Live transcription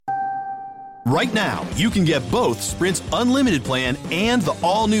Right now, you can get both Sprint's unlimited plan and the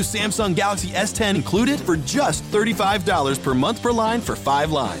all-new Samsung Galaxy S10 included for just $35 per month per line for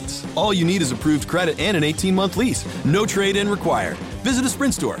 5 lines. All you need is approved credit and an 18-month lease. No trade-in required. Visit a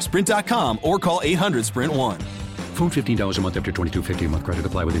Sprint store, sprint.com, or call 800-SPRINT-1. Phone $15 a month after $22.50 a month. Credit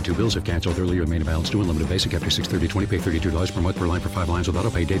apply within 2 bills. If canceled earlier, main balance due. Unlimited basic after $630.20. Pay $32 per month per line for 5 lines with auto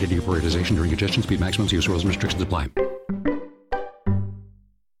pay. Data deprioritization during congestion. Speed maximums. Use rules and restrictions apply.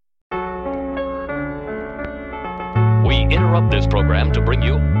 We interrupt this program to bring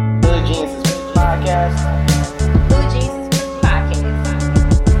you Hood Geniuses Podcast. Hood Geniuses Podcast.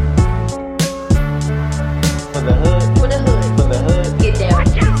 For the hood. For the hood. For the hood. Get down.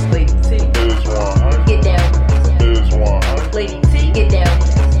 Lady T. Get down. Lady T. Get down.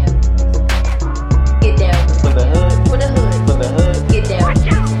 Get down. For the hood. For the hood. For the hood. Get down.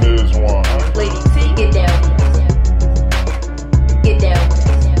 Lady T. Get down. Get down.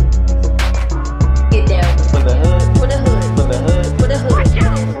 Get down. For the hood. For the hood. For the hood. For the hood.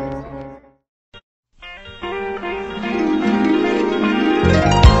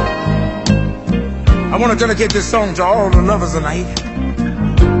 I want to dedicate this song to all the lovers tonight.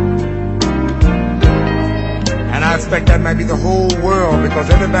 And I expect that might be the whole world, because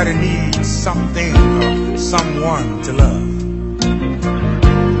everybody needs something or someone to love.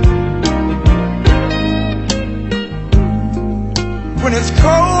 When it's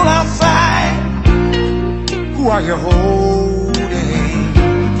cold outside, who are you holding?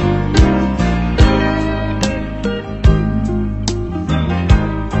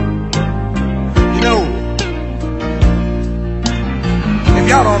 You know, if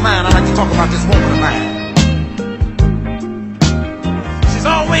y'all don't mind, I'd like to talk about this woman of mine. She's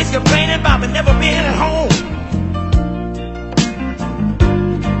always complaining about me never being at home.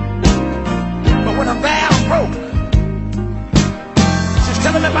 But when I'm there, I'm broke. She's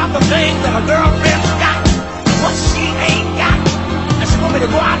telling me about the things that her girlfriend's got, what she ain't got, and she want me to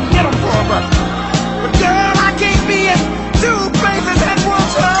go out and get them for her. But girl, I can't be in 2 places at one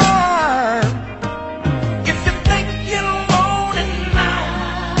time. If you think you're lonely now,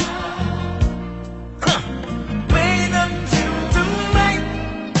 wait until tonight,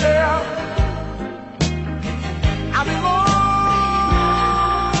 girl. I'll be long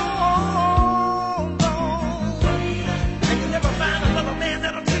gone, and you'll never find another man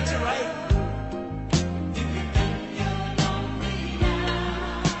that'll treat you right.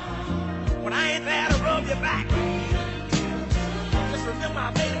 When I ain't there to rub your back, just remember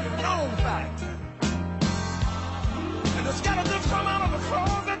I made it a known fact. And the skeletons come out of the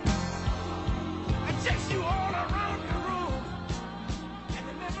closet and chase you all around your room. And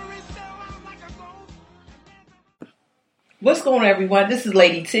the memories stay around like a ghost. What's going on, everyone? This is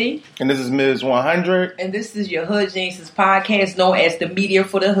Lady T, And this is Ms. 100. and this is your Hood Geniuses Podcast, known as the media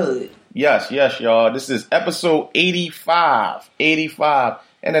for the hood. Yes, y'all. This is episode 85. 85.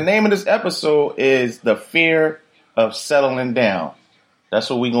 And the name of this episode is The Fear of Settling Down. That's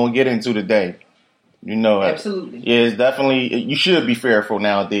what we're going to get into today. You know it. Absolutely. Yeah, it's definitely, you should be fearful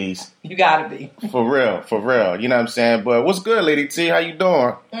nowadays. You gotta be. For real. You know what I'm saying? But what's good, Lady T? How you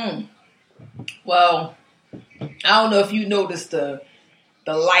doing? Well, I don't know if you noticed the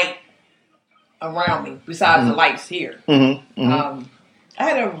light around me, besides the lights here. Mm-hmm. I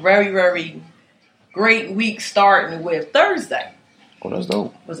had a very, very great week starting with Thursday. Oh, that's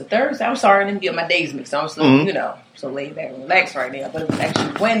dope. Was it Thursday? I'm sorry, I didn't get my days mixed. I'm so, so laid back and relaxed right now. But it was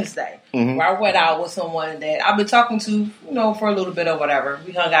actually Wednesday, where I went out with someone that I've been talking to, for a little bit or whatever.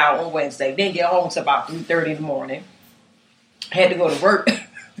 We hung out on Wednesday. Didn't get home till about 3:30 in the morning. Had to go to work.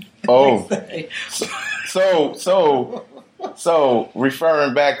 Oh. So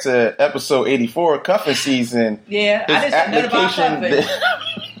referring back to episode 84, cuffing season. Yeah, I didn't say nothing about cuffing.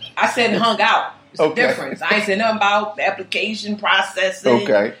 I said hung out. It's a difference. I ain't say nothing about the application processing.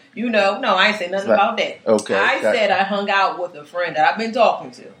 Okay. No, I ain't say nothing about that. Okay. I said I hung out with a friend that I've been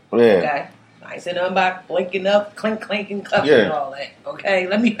talking to. Yeah. Okay. I ain't say nothing about blinking up, clanking, cuffing, and all that. Okay.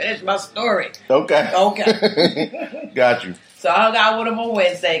 Let me finish my story. Okay. Got you. So I hung out with him on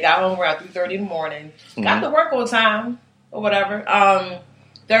Wednesday. Got home around 3:30 in the morning. Got to work on time or whatever.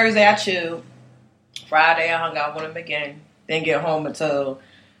 Thursday I chilled. Friday I hung out with him again. Didn't get home until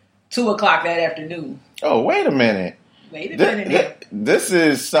 2:00 that afternoon. Oh, wait a minute. This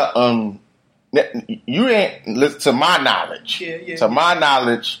is something you ain't. To my knowledge, to my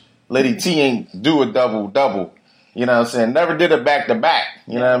knowledge, Lady T ain't do a double. You know what I'm saying? Never did a back to back.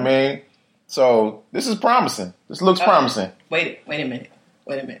 You know what I mean? So this is promising. This looks promising. Wait a minute.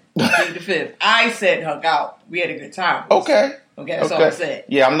 Plead the fifth. I said hung out. We had a good time. Okay. That's all I said.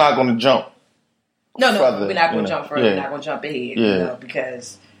 Yeah, I'm not going to jump. No, further, we're not going to jump further. yeah. We're not going to jump ahead. Yeah.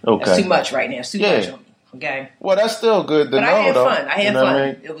 Because Okay. That's too much right now. It's too much on me. Okay. Well, that's still good to know, I had though. fun. I had fun. I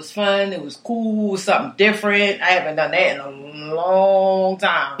mean? It was fun. It was cool. It was something different. I haven't done that in a long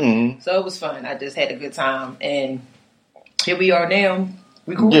time. Mm-hmm. So it was fun. I just had a good time. And here we are now.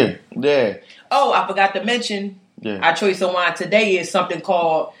 We cool? Yeah. Oh, I forgot to mention, our choice of wine today is something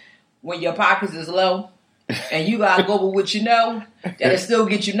called When Your Pockets is Low. And you got to go with what you know. That'll still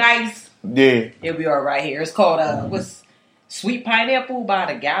get you nice. Yeah. Here we are right here. It's called, what's Sweet Pineapple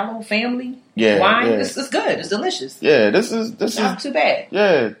by the Gallo family. Yeah, wine. Yeah. It's good. It's delicious. Yeah, this is not too bad.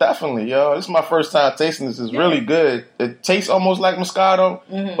 Yeah, definitely, yo. This is my first time tasting this. It's really good. It tastes almost like Moscato,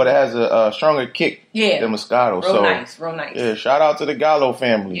 but it has a stronger kick than Moscato. Real nice. Yeah, shout out to the Gallo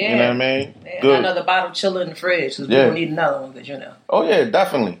family. Yeah. You know what I mean? Yeah, good. Another bottle chilling in the fridge because we don't need another one, because you know. Oh yeah,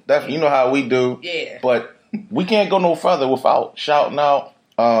 definitely. You know how we do. Yeah. But we can't go no further without shouting out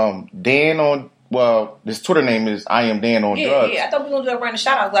Dan on. Well, this Twitter name is I Am Dan on Drugs. Yeah, I thought we were gonna do a random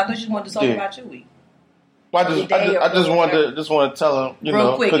shout out. I thought you just wanted to talk about your week. Well, I just wanted to tell them, you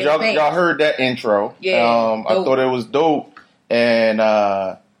know, because y'all heard that intro. Yeah, I thought it was dope, and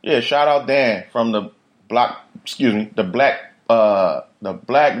shout out Dan from the Black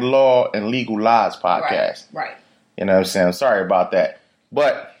Law and Legal Lies podcast. Right. You know what I'm saying? Sorry about that,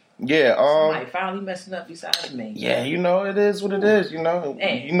 but. Yeah, somebody finally messing up besides me. Yeah, you know it is what it is. You know,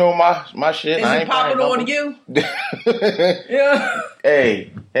 you know my shit. Is it popping on you? Yeah.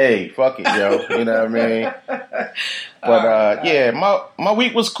 Hey, fuck it, yo. You know what I mean? But my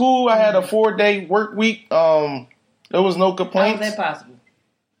week was cool. I had a 4-day work week. There was no complaints. How was that possible?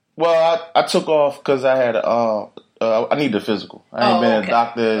 Well, I took off because I had I need the physical. I ain't been at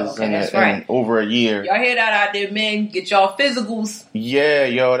doctors in over a year. Y'all hear that out there, men? Get y'all physicals. Yeah,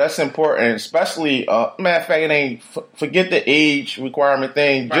 yo, that's important. Especially, matter of fact, it ain't forget the age requirement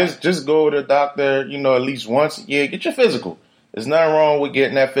thing. Right. Just go to the doctor. You know, at least once a year. Get your physical. There's nothing wrong with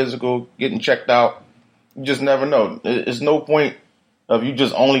getting that physical, getting checked out. You just never know. There's no point of you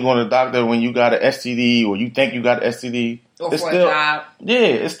just only going to the doctor when you got an STD or you think you got an STD. Or for a job. Yeah,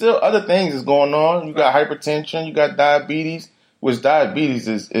 it's still other things that's going on. You got hypertension, you got diabetes, which diabetes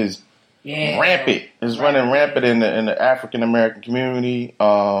is rampant. It's running rampant in the African American community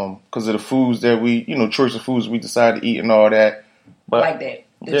because of the foods that choice of foods we decide to eat and all that. But like that,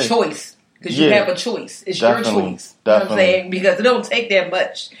 the choice. Because you have a choice. It's your choice. You know what I'm saying? Because it don't take that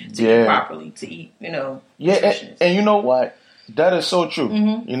much to eat properly, to eat, Yeah, and you know what? That is so true.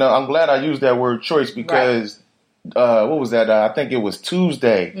 Mm-hmm. You know, I'm glad I used that word choice because what was that? I think it was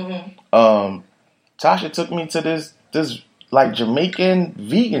Tuesday. Mm-hmm. Tasha took me to this like Jamaican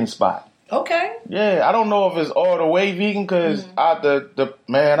vegan spot. Okay. Yeah, I don't know if it's all the way vegan because I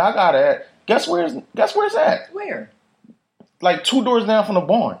got it. Guess where it's at? Where? Like 2 doors down from the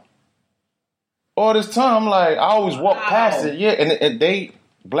barn. All this time, like I always walk past it. Yeah, and they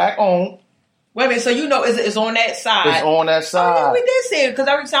black owned. Wait a minute, so it's on that side. It's on that side. Oh, yeah, we did say it, because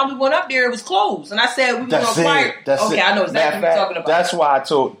every time we went up there, it was closed. And I said, we were going to fight. Okay, I know exactly what you're talking about. That's why I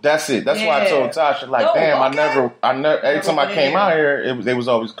told Tasha, like, every time I came out here, they was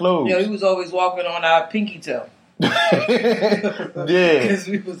always closed. Yeah, he was always walking on our pinky toe. Yeah. Because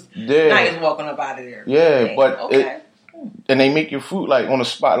we was nice walking up out of there. Yeah, dang. But and they make your food, like, on the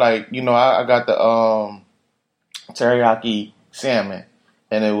spot. Like, I got the teriyaki salmon.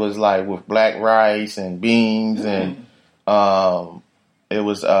 And it was like with black rice and beans and it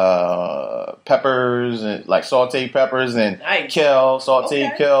was peppers and like sauteed peppers and kale,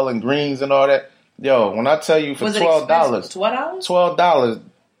 kale and greens and all that. Yo, when I tell you for $12, $12,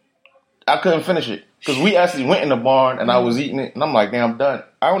 I couldn't finish it because we actually went in the barn and I was eating it and I'm like, damn, I'm done.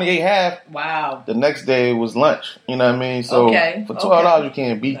 I only ate half. Wow. The next day was lunch. You know what I mean? So for $12, you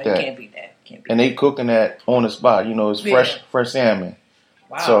can't beat that. You can't beat that. And they cooking that on the spot. It's fresh salmon.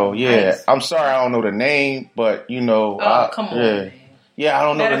 Wow, so nice. I'm sorry I don't know the name, but come on, man. Yeah, I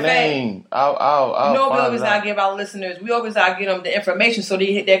don't know the name. I'll we always gotta give our listeners. We always gotta give them the information so they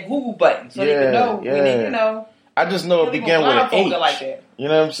hit that Google button so they can know. Yeah. I just know it began with an H. Like that. You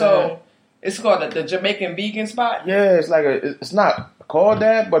know what I'm saying? So it's called the Jamaican vegan spot. Yeah, it's like it's not called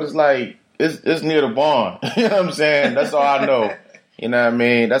that, but it's like it's near the barn. You know what I'm saying? That's all I know. You know what I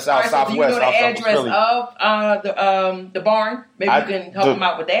mean? That's out southwest. So do you know the address of the barn? Maybe you can help them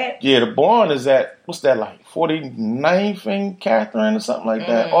out with that. Yeah, the barn is at, what's that, like 49th and Catherine or something like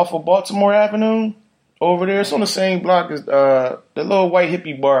that, off of Baltimore Avenue over there. It's on the same block as the little white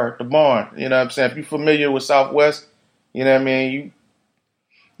hippie bar, the barn. You know what I'm saying? If you're familiar with Southwest, you know what I mean?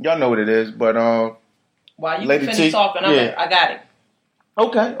 Y'all know what it is, but while you finish talking, I got it.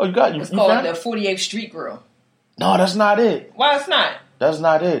 Okay. Oh, you got it. It's called the 48th Street Grill. No, that's not it. Why it's not? That's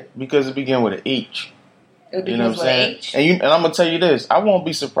not it because it began with an H. You know what I'm saying? And I'm gonna tell you this: I won't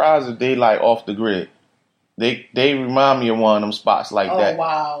be surprised if they like off the grid. They remind me of one of them spots like that. Oh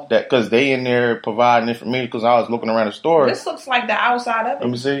wow! That because they in there providing information. Because I was looking around the store. This looks like the outside of it. Let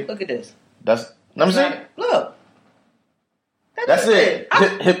me see. Look at this. Let me see. Look. That's it.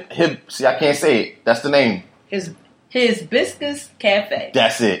 See, I can't say it. That's the name. His Hibiscus Cafe.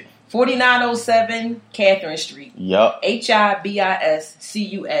 That's it. 4907 Catherine Street. Yup. HIBISCUS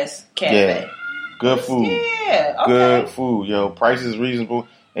Cafe. Yeah. Good food. Yeah. Okay. Good food, yo. Price is reasonable.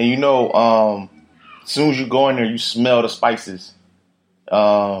 And you know, as soon as you go in there, you smell the spices. We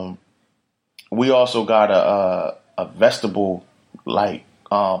also got a vegetable like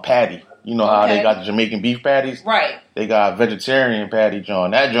patty. You know how they got the Jamaican beef patties? Right. They got a vegetarian patty,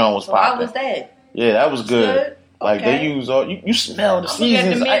 John. That John was popping. How was that? Yeah, that was good. Like they use all you smell the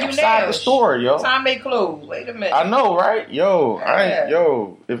seasons outside the store, yo. Time they close. Wait a minute. I know, right?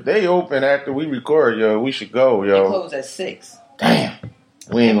 Yo, if they open after we record, yo, we should go, yo. They close at 6. Damn.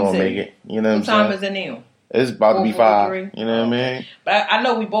 We ain't gonna make it. You know what I'm saying? What time is it now? It's about to be 5. You know what I mean? But I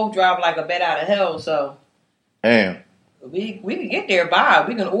know we both drive like a bat out of hell, so damn. We can get there by.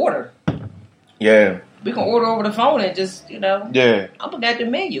 We can order. Yeah. We can order over the phone and just, Yeah. I'm looking at the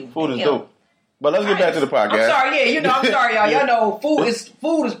menu. Food is dope. But let's get back to the podcast. I'm sorry, I'm sorry, y'all. Y'all know food is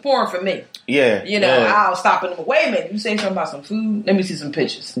pouring for me. Yeah. I'll stop and wait a minute. You say something about some food? Let me see some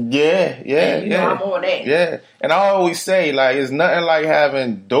pictures. Yeah. And I'm on that. Yeah. And I always say, like, it's nothing like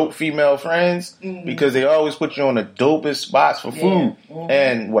having dope female friends because they always put you on the dopest spots for food. Mm-hmm.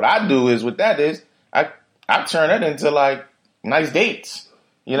 And what I do is, with that is, I turn that into, like, nice dates.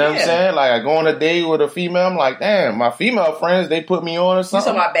 You know what I'm saying? Like, I go on a date with a female, I'm like, damn, my female friends, they put me on or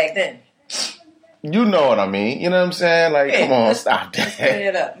something. You talking about back then? You know what I mean. You know what I'm saying? Like, come on, stop that. Clean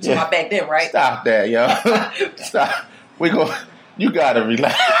it up. You talking about back then, right? Stop that, yo. Stop. You gotta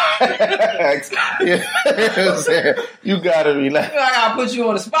relax. You know what I'm saying? You gotta relax. I gotta put you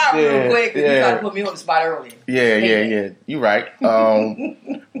on the spot real quick. You gotta put me on the spot earlier. Yeah. You right.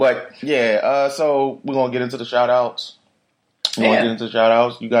 But yeah, so we're gonna get into the shout outs. You want to get into shout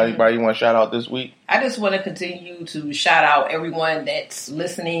outs? You got anybody you want to shout out this week? I just want to continue to shout out everyone that's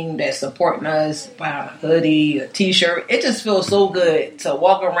listening, that's supporting us, buying a hoodie, a t-shirt. It just feels so good to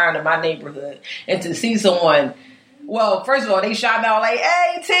walk around in my neighborhood and to see someone. Well, first of all, they shout out like,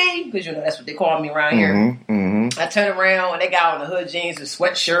 "Hey, T," because that's what they call me around here. Mm-hmm. I turn around and they got on the hood jeans, a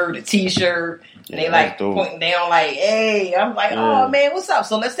sweatshirt, a t-shirt. And they like pointing down like, "Hey," I'm like, "Oh man, what's up?"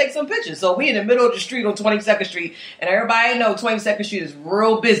 So let's take some pictures. So we in the middle of the street on 22nd Street, and everybody know 22nd Street is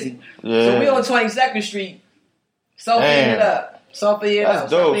real busy. Yeah. So we on 22nd Street, selfieing it up.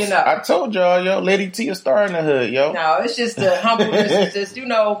 That's dope. I told y'all, yo, Lady T is star in the hood, yo. No, it's just the humbleness. It's just,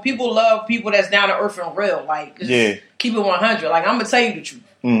 people love people that's down to earth and real. Like, just keep it 100. Like, I'm gonna tell you the truth.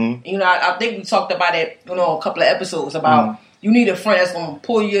 Mm-hmm. I think we talked about it, a couple of episodes about. You need a friend that's gonna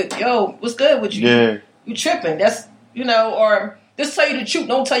pull you. Yo, what's good with you? Yeah. You tripping? That's or just tell you the truth.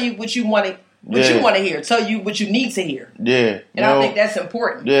 Don't tell you what you want to. You want to hear. Tell you what you need to hear. Yeah. And I think that's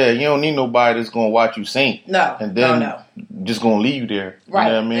important. Yeah. You don't need nobody that's gonna watch you sing. No. And then just gonna leave you there. Right.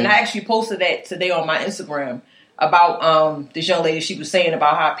 You know what I mean? And I actually posted that today on my Instagram about this young lady. She was saying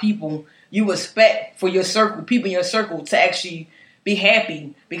about how you expect for your circle, people in your circle, to actually be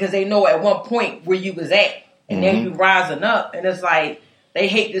happy because they know at one point where you was at. And then you rising up, and it's like they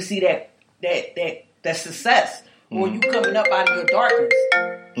hate to see that success when you coming up out of your darkness.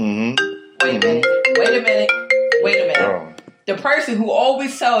 Wait a minute. Oh. The person who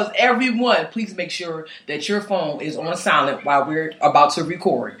always tells everyone, please make sure that your phone is on silent while we're about to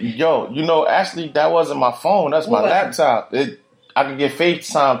record. Yo, actually, that wasn't my phone. That's my laptop. I can get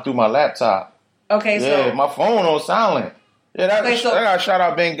FaceTime through my laptop. Okay, so my phone on silent. Yeah, I gotta shout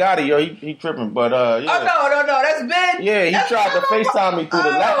out Ben Gotti, yo. He tripping, but yeah. Oh no, that's Ben. Yeah, he tried to FaceTime me through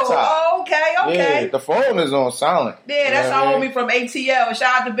the laptop. Okay. Yeah, the phone is on silent. Yeah, that's our homie from ATL.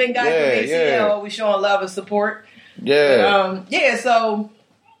 Shout out to Ben Gotti from ATL. We showing love and support. Yeah. So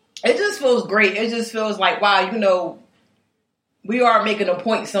it just feels great. It just feels like, wow, we are making a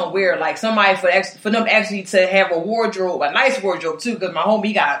point somewhere. Like somebody for them actually to have a nice wardrobe too, because my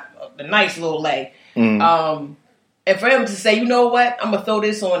homie got a nice little leg. And for him to say, you know what, I'm going to throw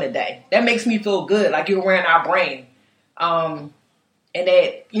this on today. That makes me feel good, like you're wearing our brand. And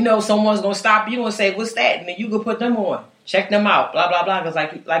that, someone's going to stop you and say, what's that? And then you can put them on. Check them out, blah, blah, blah. Because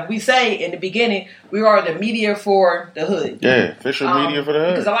like we say in the beginning, we are the media for the hood. Yeah, official media for the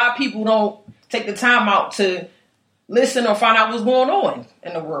hood. Because a lot of people don't take the time out to listen or find out what's going on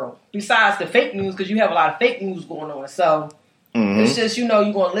in the world. Besides the fake news, because you have a lot of fake news going on. So it's just, you're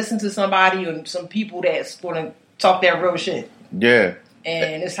going to listen to somebody or some people that's going to talk that real shit. Yeah.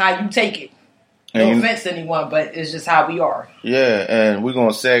 And it's how you take it. No offense to anyone, but it's just how we are. Yeah, and we're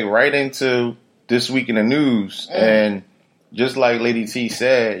gonna seg right into this week in the news, and just like Lady T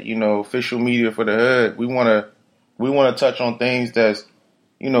said, official media for the hood, we wanna touch on things that's,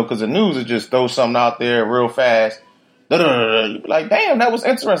 because the news is just throw something out there real fast. You be like, damn, that was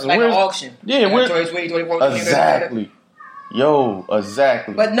interesting. Like an auction. Yeah, exactly.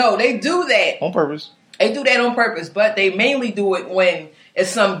 Exactly. But no, they do that on purpose. They do that on purpose, but they mainly do it when it's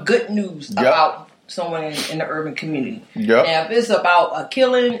some good news about someone in the urban community. Yep. Now, if it's about a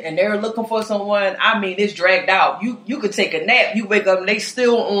killing and they're looking for someone, it's dragged out. You could take a nap, you wake up and they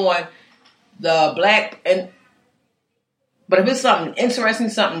still on the black but if it's something interesting,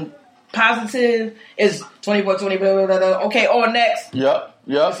 something positive, it's 24/20, blah, blah, blah, okay, on next. Yep.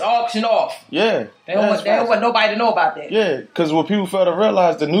 It's auction off. Yeah. They don't want nobody to know about that. Yeah, because what people fail to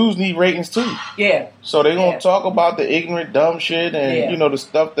realize, the news need ratings too. Yeah. So they're going to talk about the ignorant, dumb shit and, the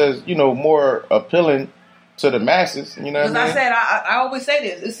stuff that's, more appealing to the masses. You know what I mean? Because I said, I always say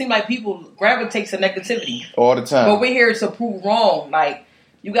this. It seems like people gravitate to negativity. All the time. But we're here to prove wrong. Like,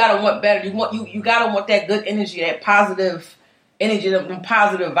 you got to want better. You got to want that good energy, that positive energy, them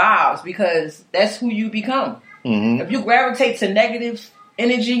positive vibes, because that's who you become. Mm-hmm. If you gravitate to negative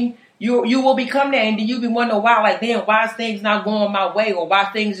energy, you will become that, and then you be wondering why is things not going my way, or why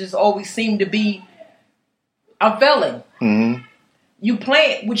things just always seem to be I'm failing. Mm-hmm. You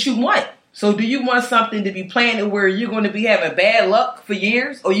plant what you want. So do you want something to be planted where you're going to be having bad luck for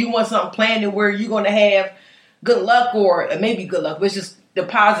years, or you want something planted where you're going to have good luck, or maybe good luck, but it's just the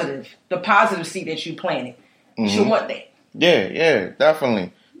positive seed that you planted. Mm-hmm. You should want that. Yeah,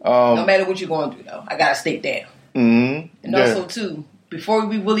 definitely. No matter what you're going through, though, I gotta state that. Mm-hmm. And also, too, before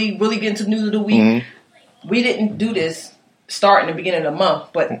we really get into news of the week, we didn't do this start in the beginning of the month,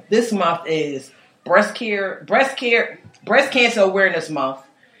 but this month is breast cancer awareness month,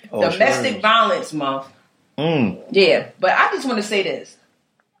 domestic violence month. Yeah, but I just want to say this.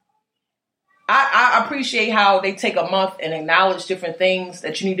 I appreciate how they take a month and acknowledge different things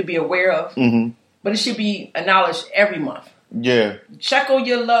that you need to be aware of, but it should be acknowledged every month. Yeah. Check on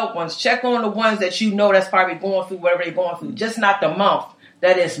your loved ones. Check on the ones that you know that's probably going through whatever they're going through. Just not the month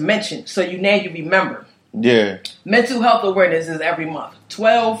that is mentioned. So you remember. Yeah. Mental health awareness is every month.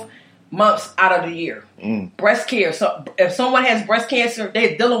 12 months out of the year. Breast care. So if someone has breast cancer,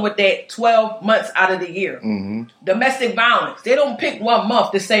 they're dealing with that 12 months out of the year. Domestic violence. They don't pick one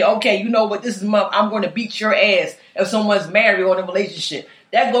month to say, okay, you know what, this is month I'm going to beat your ass if someone's married or in a relationship.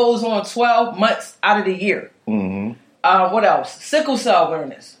 That goes on 12 months out of the year. What else? Sickle cell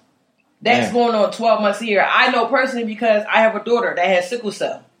awareness. That's going on 12 months a year. I know personally because I have a daughter that has sickle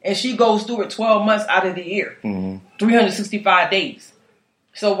cell, and she goes through it 12 months out of the year, 365 days.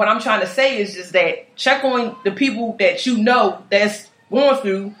 So what I'm trying to say is just that check on the people that you know that's going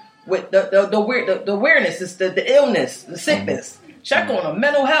through with the awareness, it's the illness, the sickness. Check on them.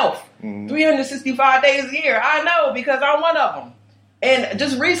 Mental health, 365 days a year. I know because I'm one of them. And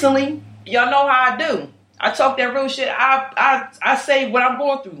just recently, y'all know how I do. I talk that real shit. I say what I'm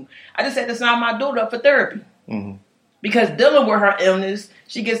going through. I just had to sign my daughter up for therapy. Because dealing with her illness,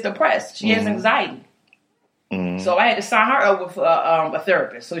 she gets depressed. She has anxiety. So I had to sign her up with a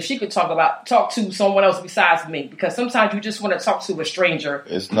therapist so she could talk to someone else besides me. Because sometimes you just want to talk to a stranger.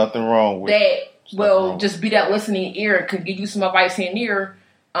 There's nothing wrong with that. Will just be that listening ear and could give you some advice here and there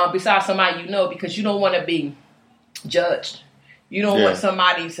besides somebody you know, because you don't want to be judged. You don't want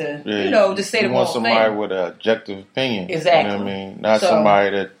somebody to, just say the wrong thing. You want somebody with an objective opinion. Exactly. You know what I mean? Not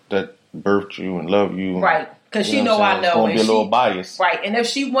somebody that birthed you and loved you. Right. Because she know I know. It's going to be a little biased. Right. And if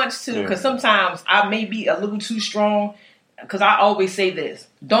she wants to, because sometimes I may be a little too strong, because I always say this,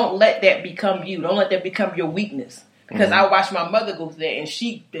 don't let that become you. Don't let that become your weakness. Because I watched my mother go through that, and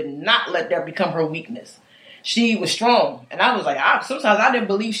she did not let that become her weakness. She was strong. And I was like, sometimes I didn't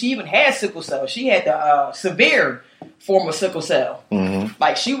believe she even had sickle cell. She had the severe form of sickle cell.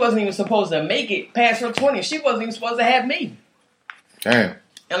 Like, she wasn't even supposed to make it past her 20s. She wasn't even supposed to have me. Damn.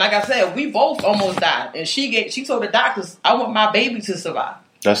 And like I said, we both almost died. And she told the doctors, I want my baby to survive.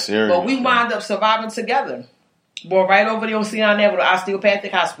 That's serious. But we wound up surviving together. Boy, right over there on Sion Avenue, the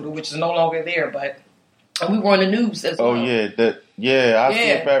Osteopathic Hospital, which is no longer there. And we were on the news as well. Oh, yeah.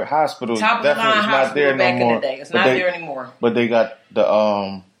 Osteopathic Hospital definitely is not there no more. In the day. It's not there anymore. But they got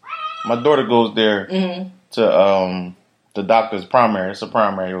the, my daughter goes there to the doctor's primary. It's a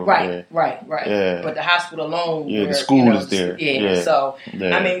primary over there. Right. Yeah. But the hospital alone. Yeah, the school is there. Yeah. So,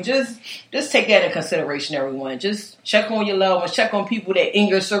 I mean, just take that into consideration, everyone. Just check on your loved ones. Check on people that in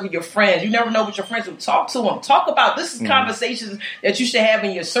your circle, your friends. You never know what your friends will talk to them. Talk about, this is conversations that you should have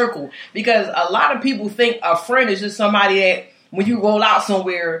in your circle. Because a lot of people think a friend is just somebody that when you roll out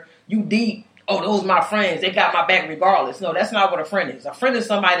somewhere, you deep. oh, those are my friends. They got my back regardless. No, that's not what a friend is. A friend is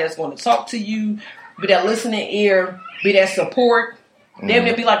somebody that's going to talk to you, be that listening ear, be that support. They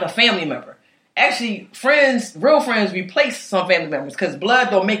would be like a family member. Actually, real friends replace some family members because blood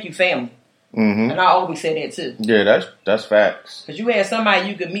don't make you family. And I always say that too. Yeah, that's facts. Because you had somebody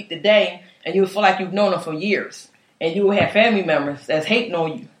you could meet today and you would feel like you've known them for years. And you will have family members that's hating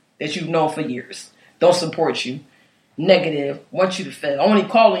on you that you've known for years. Don't support you. Negative. Want you to fail. Only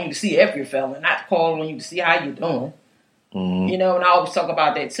calling you to see if you're failing, not calling on you to see how you're doing. You know, and I always talk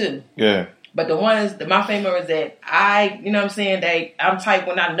about that too. Yeah. But the ones, my family members that you know what I'm saying, I'm type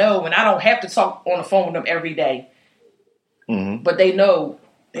when I know, and I don't have to talk on the phone with them every day. But they know,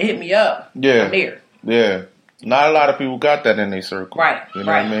 they hit me up. Yeah. I'm there. Yeah. Not a lot of people got that in their circle. Right. You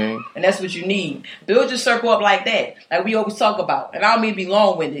know what I mean? And that's what you need. Build your circle up like that. Like we always talk about. And I don't mean to be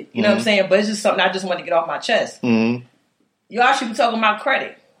long-winded. You know what I'm saying? But it's just something I just want to get off my chest. Y'all should be talking about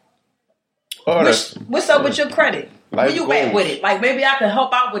credit. Oh, what's up with your credit? Where you at with it? Like maybe I can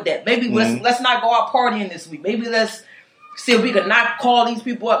help out with that. Maybe let's not go out partying this week. Maybe let's see if we can not call these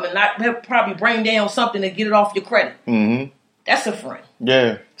people up and not probably bring down something to get it off your credit. That's a friend.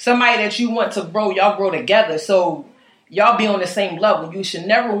 Yeah. Somebody that you want to grow, y'all grow together. So y'all be on the same level. You should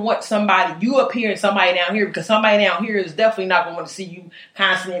never want somebody, you up here and somebody down here, because somebody down here is definitely not going to want to see you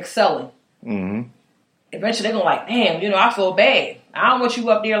constantly excelling. Eventually they're going to like, damn, you know, I feel bad. I don't want you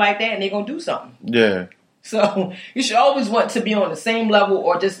up there like that, and they're going to do something. Yeah. So you should always want to be on the same level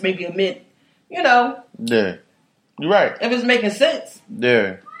or just maybe admit, you know. Yeah. You're right. If it's making sense.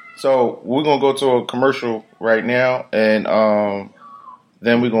 Yeah. So we're going to go to a commercial right now, and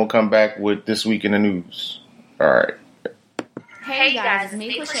then we're going to come back with This Week in the News. All right. Hey guys, it's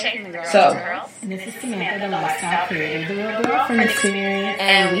me, Cliche from the Girls. And this is Samantha, the lifestyle creator, the Real Girlfriend Experience.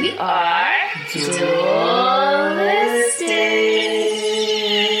 And we are Dualistic.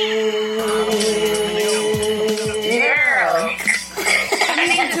 Girl, you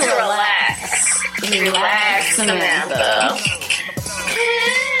need to relax. Relax, Samantha.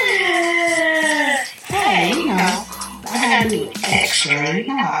 Hey, you know, I gotta do extra. You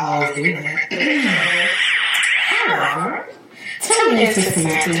know I always do that. However, tune in to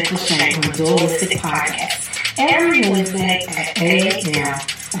Samantha and Cliche on Dualistic Podcast every Wednesday at 8 a.m.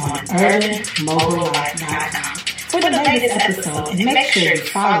 on UrbanMobileLife.com for the latest episode, and make sure you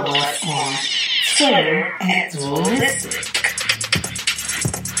follow us on Twitter at Dualistic.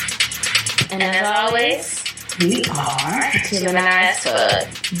 And as always, we are Gemini as fuck.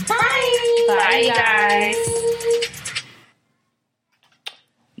 Bye. Bye, guys.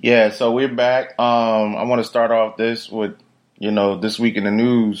 Yeah, so we're back. I want to start off this with, you know, This Week in the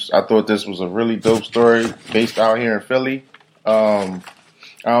News. I thought this was a really dope story based out here in Philly. I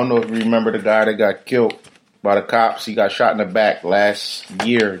don't know if you remember the guy that got killed by the cops. He got shot in the back last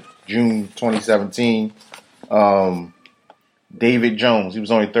year, June 2017. David Jones. He was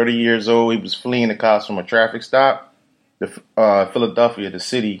only 30 years old. He was fleeing the cops from a traffic stop. Philadelphia, the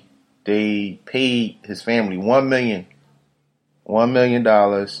city, they paid his family $1 million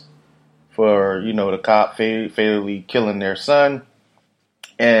for, you know, the cop fatally killing their son.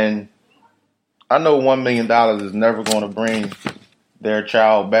 And I know $1 million is never going to bring their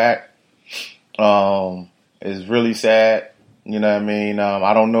child back. It's really sad. You know what I mean?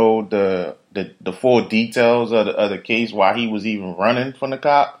 I don't know the full details of the case, why he was even running from the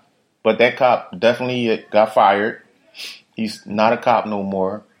cop. But that cop definitely got fired. He's not a cop no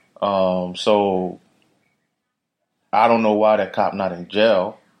more. So I don't know why that cop not in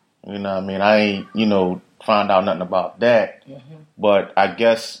jail. You know what I mean? I ain't, you know, find out nothing about that. But I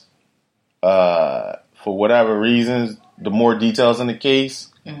guess for whatever reasons, the more details in the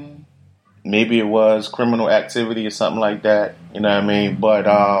case, maybe it was criminal activity or something like that. You know what I mean? But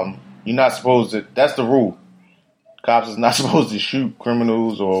you're not supposed to, that's the rule. Cops is not supposed to shoot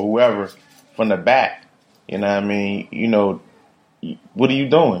criminals or whoever from the back. You know what I mean? You know, what are you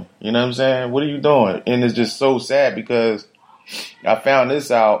doing? You know what I'm saying? What are you doing? And it's just so sad because I found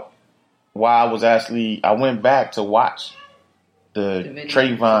this out while I went back to watch the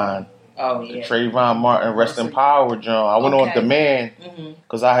Trayvon. Oh, yeah. The Trayvon Martin Rest in Power, John. I went on demand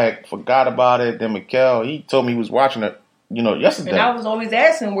because I had forgot about it. Then Mikkel, he told me he was watching it, you know, yesterday. And I was always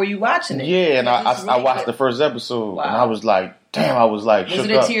asking, were you watching it? Yeah, and I watched the first episode, and I was like, damn, I was like, was it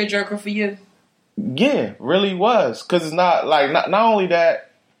a tearjerker for you? Yeah, really was. Because it's not, like, not only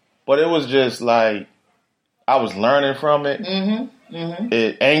that, but it was just like, I was learning from it.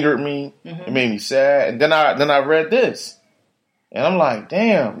 It angered me. It made me sad. And then I read this. And I'm like,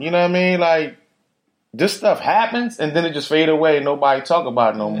 damn, you know what I mean? Like, this stuff happens, and then it just fade away. Nobody talk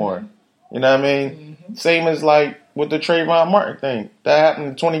about it no more. You know what I mean? Same as, like, with the Trayvon Martin thing. That happened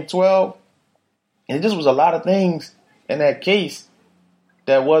in 2012. And it just was a lot of things in that case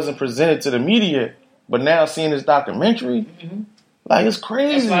that wasn't presented to the media. But now seeing this documentary, like, it's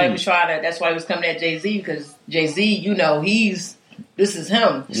crazy. That's why he was coming at Jay-Z, because Jay-Z, you know, this is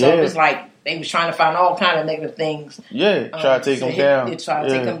him. So it was like they was trying to find all kind of negative things. Yeah, try to take him down. Try to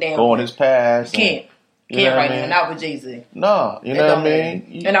take him down. Go on his past. Can't right now, not with Jay-Z. No, you know what I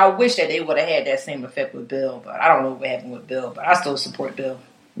mean? And I wish that they would have had that same effect with Bill, but I don't know what happened with Bill, but I still support Bill.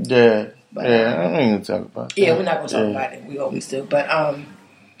 Yeah. But, I ain't going to talk about that. Yeah, we're not going to talk about it. We always do. But I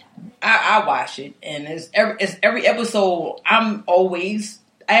watch it, and it's every episode, I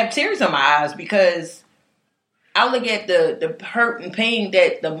have tears in my eyes, because I look at the hurt and pain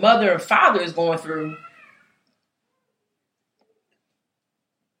that the mother and father is going through.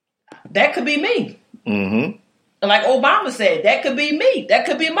 That could be me. Mm-hmm. And like Obama said, that could be me. That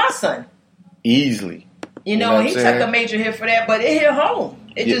could be my son. Easily. You know he took a major hit for that, but it hit home.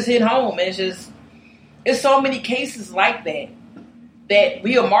 It just hit home. And it's so many cases like that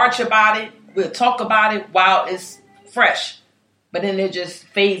we'll march about it, we'll talk about it while it's fresh, but then it just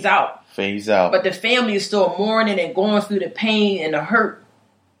fades out. But the family is still mourning and going through the pain and the hurt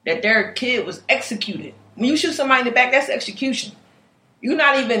that their kid was executed. When you shoot somebody in the back, that's execution. You're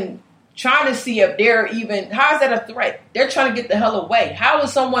not even trying to see if they're even, how is that a threat? They're trying to get the hell away. How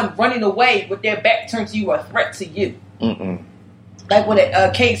is someone running away with their back turned to you a threat to you? Like with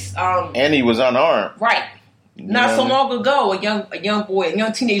a case. And he was unarmed. Right. Not so long ago, a young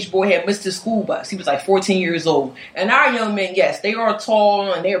teenage boy had missed his school bus. He was like 14 years old. And our young men, yes, they are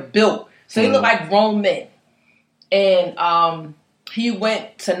tall and they're built. So they look like grown men. And he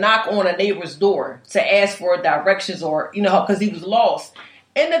went to knock on a neighbor's door to ask for directions, or, you know, because he was lost.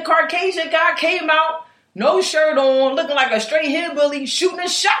 And the Caucasian guy came out, no shirt on, looking like a straight hillbilly, shooting a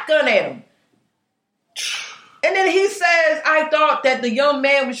shotgun at him. And then he says, I thought that the young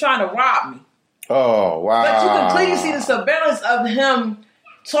man was trying to rob me. Oh, wow. But you can clearly see the surveillance of him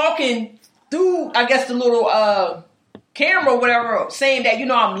talking through, I guess, the little camera or whatever, saying that, you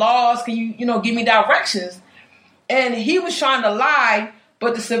know, I'm lost. Can you, give me directions? And he was trying to lie,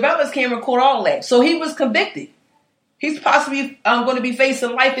 but the surveillance camera caught all that. So he was convicted. He's possibly going to be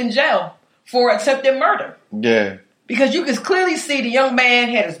facing life in jail for attempted murder. Yeah. Because you can clearly see the young man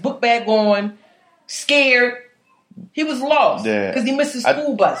had his book bag on, scared. He was lost because he missed his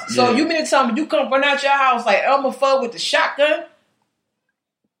school bus. So you mean to tell me you come run out your house like Elmer Fudd with the shotgun?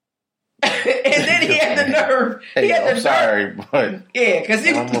 And then he had the nerve. But yeah, because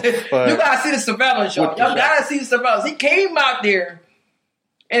you gotta see the surveillance, y'all. Y'all gotta see the surveillance. He came out there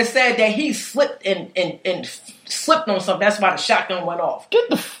and said that he slipped and slipped on something. That's why the shotgun went off.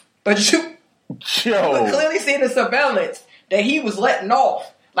 But you could clearly see the surveillance that he was letting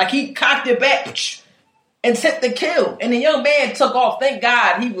off. Like he cocked it back and sent the kill. And the young man took off. Thank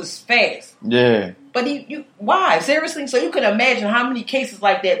God he was fast. Yeah. But why? Seriously? So you can imagine how many cases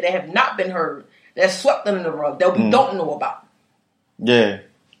like that have not been heard, that swept under the rug, that we don't know about. Yeah.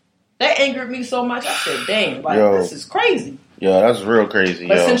 That angered me so much. I said, dang, this is crazy. Yeah, that's real crazy.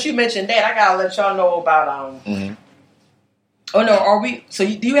 But since you mentioned that, I gotta let y'all know about Oh no, are we? So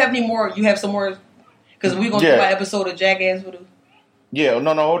do you have any more? You have some more? Because we're gonna do an episode of Jackass Voodoo. Yeah,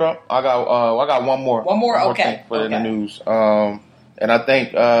 no, hold up. I got one more. One more, okay. For in the news. And I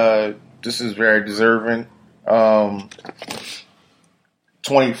think this is very deserving.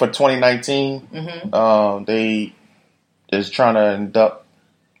 2019, they is trying to induct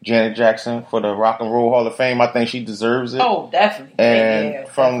Janet Jackson for the Rock and Roll Hall of Fame. I think she deserves it. Oh, definitely. And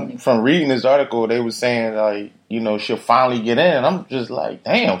from reading this article, they were saying like, she'll finally get in. And I'm just like,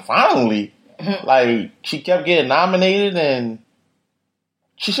 damn, finally. Like, she kept getting nominated and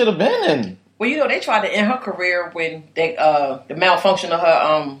she should have been in. Well, they tried to end her career when the malfunction of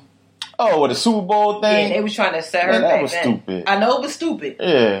her with the Super Bowl thing. Yeah, they was trying to set her back. That was stupid. I know it was stupid.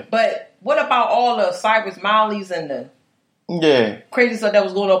 Yeah. But what about all the Cyrus Miley's and the crazy stuff that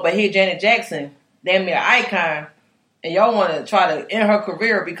was going on? But here, Janet Jackson, damn near icon, and y'all want to try to end her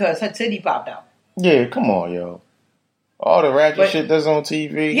career because her titty popped out. Yeah, come on, yo. All the ratchet shit that's on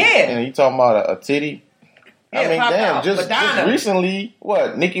TV. Yeah. And you talking about a titty? Yeah, I mean, damn, just recently,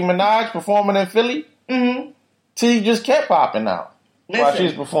 Nicki Minaj performing in Philly? Titty just kept popping out while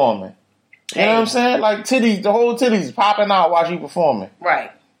she's performing. You know what I'm saying? Like, the whole titty's popping out while she's performing.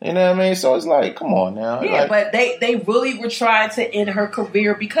 Right. You know what I mean? So it's like, come on now. Yeah, but they really were trying to end her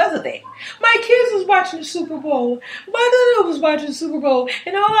career because of that. My kids was watching the Super Bowl. My daughter was watching the Super Bowl.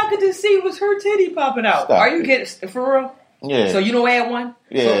 And all I could see was her titty popping out. Are you kidding? For real? Yeah. So you don't add one?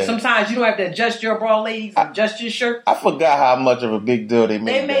 Yeah. So sometimes you don't have to adjust your bra, ladies, adjust your shirt? I forgot how much of a big deal they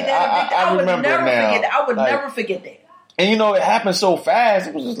made. They made that a big deal. I remember now. I would never forget that. And it happened so fast.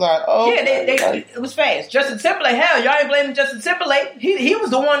 It was just like, oh. Yeah, it was fast. Justin Timberlake, hell, y'all ain't blaming Justin Timberlake. He was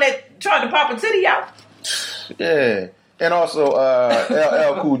the one that tried to pop a titty out. Yeah. And also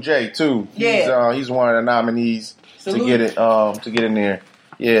LL Cool J too. He's one of the nominees to get in there.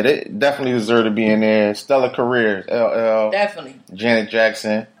 Yeah, they definitely deserve to be in there. Stellar careers, LL. Definitely. Janet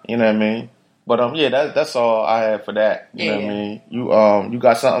Jackson, you know what I mean? But that's all I had for that. You know what I mean? You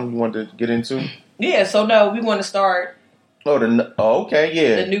got something you wanted to get into? Yeah, so no, we want to start. Okay,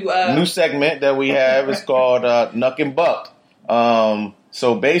 yeah. The new segment that we have is called Nuck and Buck.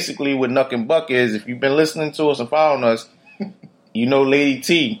 So basically what Nuck and Buck is, if you've been listening to us and following us, Lady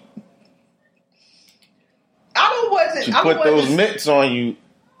T. She put those mitts on you,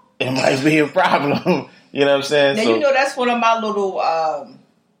 it might be a problem. You know what I'm saying? Now, that's one of my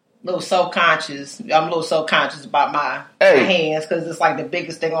little self-conscious. I'm a little self-conscious about my hands because it's like the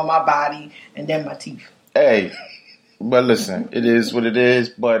biggest thing on my body and then my teeth. Hey. But listen, it is what it is.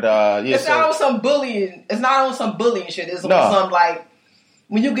 But it's not on some bullying. It's not on some bullying shit. It's on some like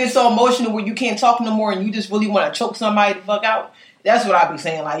when you get so emotional where you can't talk no more and you just really want to choke somebody the fuck out. That's what I be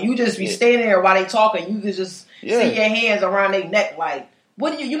saying. Like you just be standing there while they talking. You can just see your hands around their neck. Like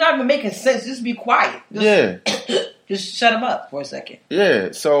what? You're not even making sense. Just be quiet. Just shut them up for a second.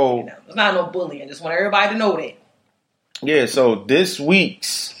 Yeah. So it's not no bullying. Just want everybody to know that. Yeah. So this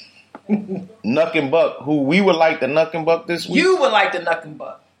week's Nuck and Buck, who we would like the Nuck and Buck this week. You would like the Nuck and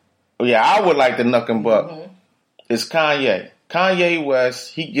Buck. Yeah, I would like the Nuck and Buck. It's Kanye. Kanye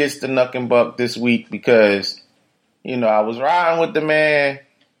West, he gets the Nuck and Buck this week because, I was riding with the man,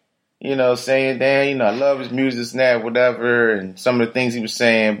 saying, damn, I love his music, snap, whatever, and some of the things he was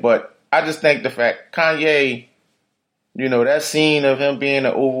saying. But I just think the fact, Kanye, that scene of him being in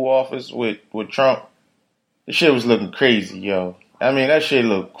the Oval Office with Trump, the shit was looking crazy, yo. I mean, that shit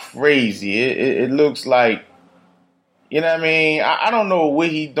look crazy. It looks like, I don't know what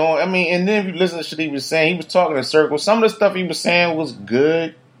he doing. I mean, and then if you listen to shit he was saying, he was talking in circles. Some of the stuff he was saying was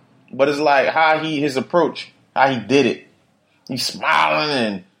good, but it's like how his approach, how he did it. He's smiling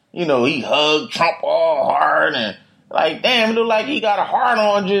and, he hugged Trump all hard and like, damn, it looked like he got a heart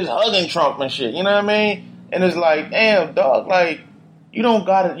on just hugging Trump and shit. You know what I mean? And it's like, damn, dog, like,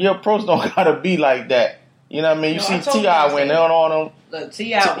 your approach don't gotta be like that. You know what I mean? You see T.I. went on him. Look,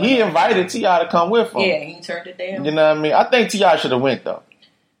 T.I. He invited T.I. to come with him. Yeah, he turned it down. You know what I mean? I think T.I. should have went, though.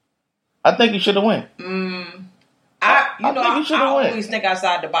 I think he should have went. I always think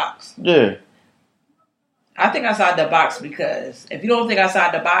outside the box. Yeah. I think outside the box because if you don't think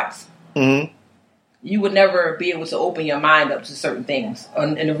outside the box, you would never be able to open your mind up to certain things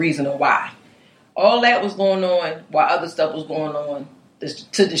and the reason why. All that was going on while other stuff was going on.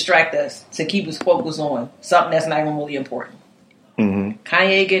 To distract us, to keep us focused on something that's not even really important.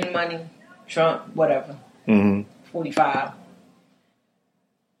 Kanye getting money, Trump, whatever. 45.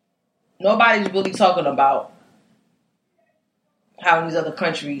 Nobody's really talking about how in these other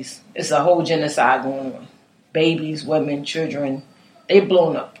countries it's a whole genocide going on. Babies, women, children, they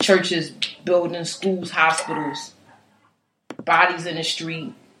blown up. Churches, buildings, schools, hospitals, bodies in the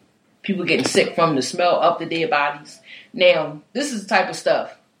street. People getting sick from the smell of the dead bodies. Now, this is the type of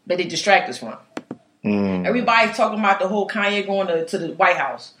stuff that they distract us from. Everybody's talking about the whole Kanye going to the White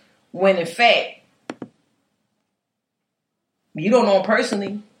House. When in fact, you don't know him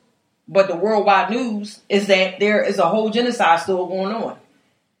personally, but the worldwide news is that there is a whole genocide still going on.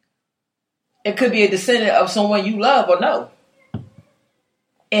 It could be a descendant of someone you love or know.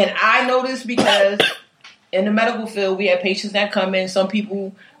 And I know this because in the medical field, we have patients that come in. Some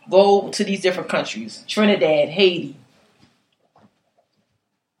people go to these different countries. Trinidad, Haiti,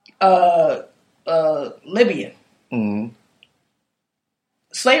 Libya.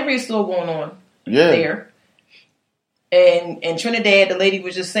 Slavery is still going on there. And in Trinidad, the lady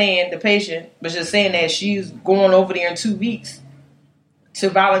was just saying, the patient was just saying that she's going over there in 2 weeks to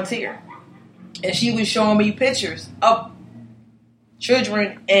volunteer. And she was showing me pictures of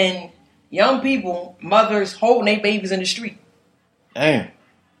children and young people, mothers holding their babies in the street. Damn.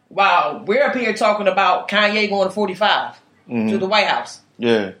 Wow, we're up here talking about Kanye going to 45 to the White House.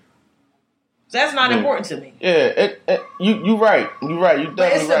 Yeah. So that's not important to me. Yeah, you're right. You're right. You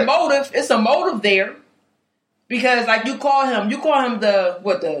definitely right. Motive. It's a motive there because, like, you call him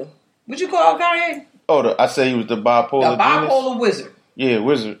what you call Kanye? Oh, I say he was the bipolar. The bipolar wizard. Yeah,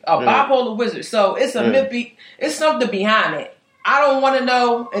 wizard. Bipolar wizard. So it's a myth. It's something behind it. I don't want to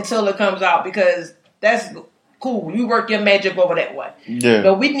know until it comes out because that's cool. You work your magic over that way. Yeah.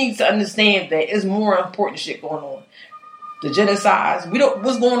 But we need to understand that it's more important shit going on. The genocides.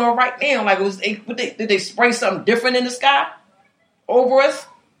 What's going on right now? Like, did they spray something different in the sky over us?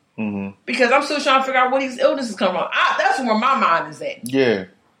 Because I'm still trying to figure out where these illnesses come from. That's where my mind is at. Yeah.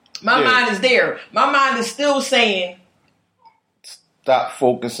 My mind is there. My mind is still saying, stop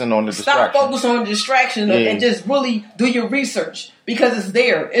focusing on the distraction. Stop focusing on the distraction and just really do your research because it's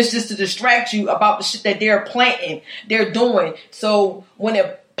there. It's just to distract you about the shit that they're planting, they're doing. So when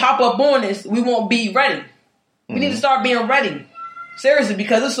it pop up on us, we won't be ready. We need to start being ready. Seriously,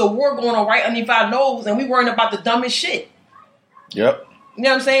 because it's a war going on right underneath our nose and we worrying about the dumbest shit. Yep. You know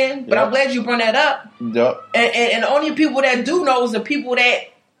what I'm saying? But I'm glad you brought that up. Yep. And the only people that do know is the people that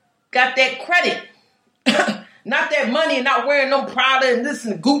got that credit. Not that money and not wearing them Prada and this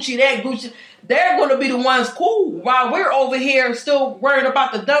and Gucci, that Gucci. They're going to be the ones cool while we're over here still worrying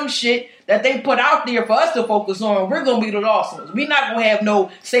about the dumb shit that they put out there for us to focus on. We're going to be the lost ones. We're not going to have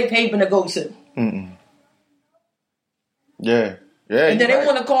no safe haven to go to. Yeah. And then they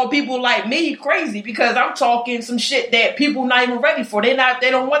want to call people like me crazy because I'm talking some shit that people not even ready for. They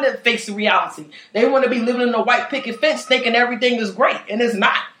don't want to face the reality. They want to be living in a white picket fence thinking everything is great, and it's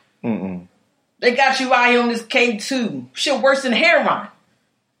not. They got you out here on this K2. Shit worse than heroin.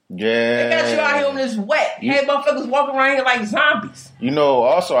 Yeah. They got you out here on this wet. Had motherfuckers walking around here like zombies. You know,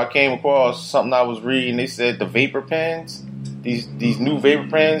 also I came across something I was reading. They said the vapor pens, these new vapor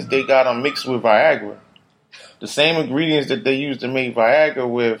pens, they got them mixed with Viagra. The same ingredients that they use to make Viagra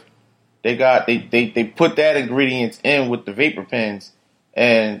with, they put that ingredients in with the vapor pens,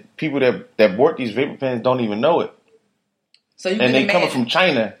 and people that bought these vapor pens don't even know it. So you and they coming from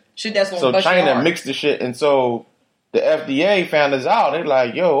China. Shit, that's so China mixed the shit, and so the FDA found this out. They're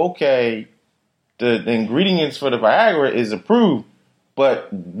like, "Yo, okay, the ingredients for the Viagra is approved,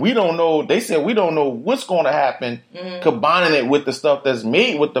 but we don't know." They said we don't know what's going to happen combining it with the stuff that's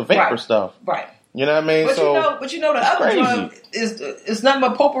made with the vapor stuff. Right. You know what I mean? But you know the other drug is nothing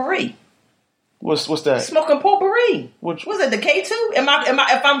but potpourri. What's that? Smoking potpourri. Which was it? The K2? Am I?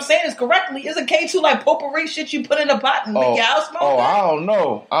 If I'm saying this correctly, is a K2 like potpourri shit you put in a pot and make your house smoke? I don't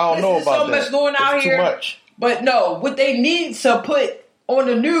know. I don't know about that. There's so much going out here. Too much. But no, what they need to put on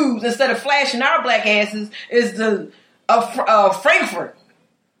the news instead of flashing our black asses is the Frankfurt.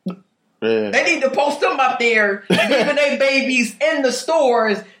 Yeah. They need to post them up there, leaving their babies in the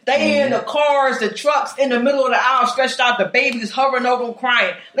stores. They in the cars, the trucks, in the middle of the aisle, stretched out, the babies hovering over them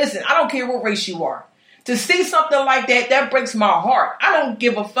crying. Listen, I don't care what race you are. To see something like that breaks my heart. I don't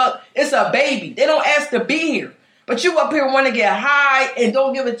give a fuck. It's a baby. They don't ask to be here. But you up here want to get high and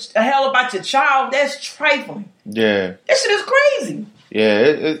don't give a hell about your child. That's trifling. Yeah. That shit is crazy.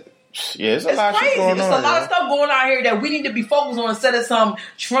 Yeah, it's a lot of shit going on. It's a lot of stuff going on here that we need to be focused on instead of some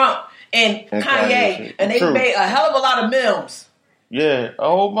Trump and Kanye, and they made a hell of a lot of memes. Yeah, a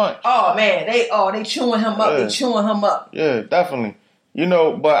whole bunch. Oh man, they chewing him up. They chewing him up. Yeah, definitely. You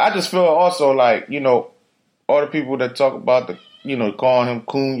know, but I just feel also like, you know, all the people that talk about the, you know, calling him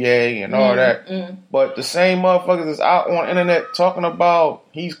Kanye and all that, but the same motherfuckers that's out on the internet talking about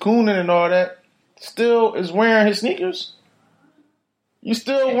he's cooning and all that, still is wearing his sneakers. You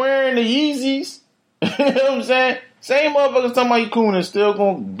still wearing the Yeezys. You know what I'm saying? Same motherfuckers talking about you cooning, still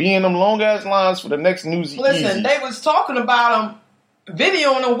gonna be in them long ass lines for the next news. Listen, they was talking about him,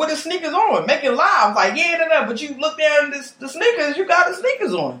 videoing him with his sneakers on, making live. Like, but you look down the sneakers, you got the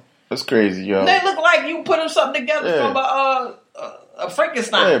sneakers on. That's crazy, yo. They look like you put them something together from a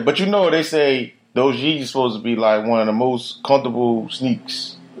Frankenstein. Yeah, but you know they say those Yeezys supposed to be like one of the most comfortable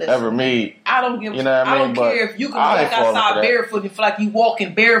sneaks ever made. I don't give. You know what I mean? Care if you can walk outside barefoot and feel like you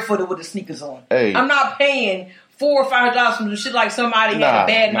walking barefooted with the sneakers on. Hey. I'm not paying $400 or $500 for shit like somebody had a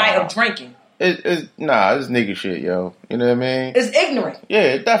bad night of drinking. It's nigga shit, yo. You know what I mean? It's ignorant.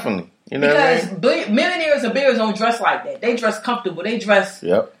 Yeah, definitely. You know what I mean? Because millionaires and billionaires don't dress like that. They dress comfortable. They dress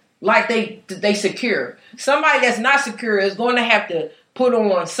like they secure. Somebody that's not secure is going to have to put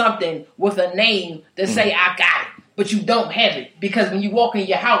on something with a name that say, I got it. But you don't have it. Because when you walk in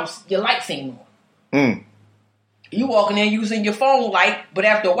your house, your lights ain't on. You walking in using your phone light, but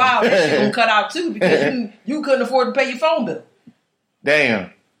after a while, that shit gonna cut out too because you couldn't afford to pay your phone bill.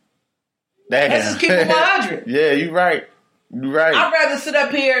 Damn. Let's just keep it 100. Yeah, you right. You right. I'd rather sit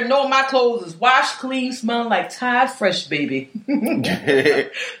up here and know my clothes is washed, clean, smelling like Tide Fresh, baby. You know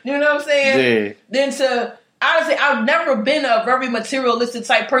what I'm saying? Yeah. Then honestly, I've never been a very materialistic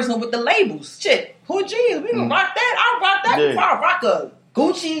type person with the labels. Shit, who jeans? We can rock that. I rock that before I rock a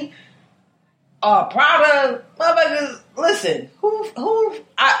Gucci. Prada, motherfuckers, listen,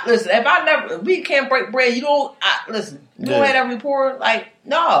 if we can't break bread, you don't have that report, like,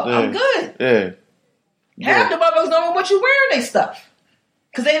 no, I'm good. Half the motherfuckers don't know what you wearing they stuff.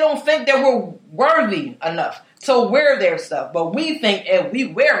 Because they don't think that we're worthy enough to wear their stuff. But we think if we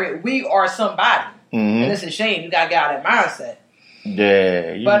wear it, we are somebody. And it's a shame, you gotta get out of that mindset.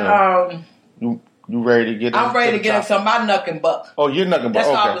 Yeah, you ready to get? I'm ready to get into my knuck and buck. Oh, your knuck and buck.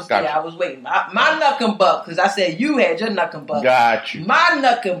 That's okay, what I was waiting. My knuck and buck, because I said you had your knuck and buck. Got you. My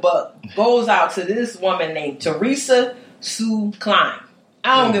knuck and buck goes out to this woman named Teresa Sue Klein.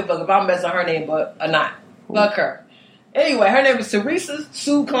 I don't give a fuck if I'm messing her name or not. Fuck her. Anyway, her name is Teresa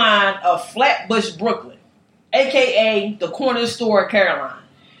Sue Klein of Flatbush, Brooklyn, a.k.a. the corner store Caroline.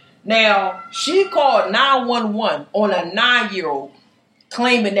 Now, she called 911 on a 9-year-old,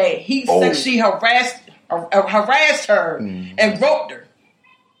 claiming that he sexually harassed her and groped her.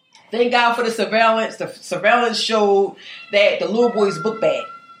 Thank God for the surveillance. The surveillance showed that the little boy's book bag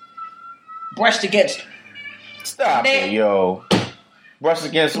brushed against her. Stop it, yo. Brushed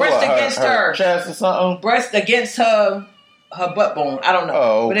against her chest or something? Brushed against her butt bone. I don't know.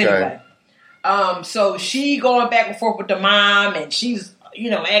 Oh, okay. But anyway. So she going back and forth with the mom, and she's,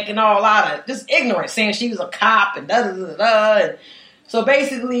 acting all out of just ignorant, saying she was a cop and da-da-da-da. And so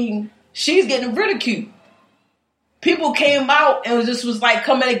basically, she's getting ridiculed. People came out and was like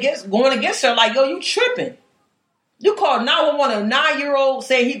going against her, like, yo, you tripping. You called 911 a 9-year-old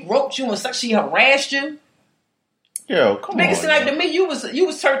saying he groped you and sexually harassed you. Yo, come on. Make it seem like to me you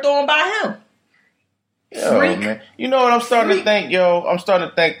was turned on by him. Yo, freak. Man. You know what I'm starting to think, yo? I'm starting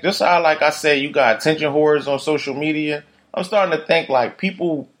to think, just how, like I said, you got attention whores on social media. I'm starting to think, like,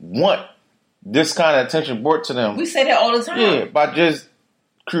 people want this kind of attention brought to them. We say that all the time. Yeah, by just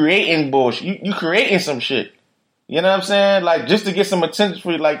creating bullshit. You creating some shit. You know what I'm saying? Like, just to get some attention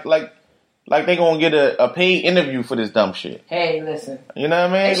for you, like they gonna get a paid interview for this dumb shit. Hey, listen. You know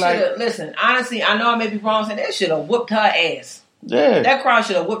what I mean? Listen, honestly, I know I may be wrong saying that should have whooped her ass. Yeah. That crowd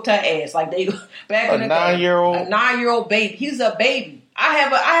should have whooped her ass. Like they back in the day. A 9-year-old baby. He's a baby. I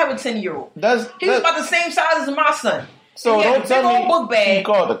have a 10-year-old. He's about the same size as my son. So don't tell me book bag. She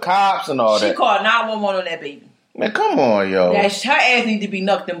called the cops and all that. She called 911 on that baby. Man, come on, yo. Her ass need to be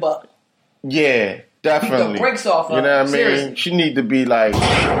knucked and bucked. Yeah, definitely. Beat the brakes off her. You know what I mean? Seriously. She need to be like...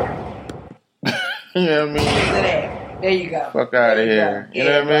 You know what I mean? There you go. Fuck out of here. You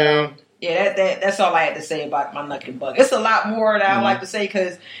know what I mean? Yeah, that's all I had to say about my knuck and buck. It's a lot more that I like to say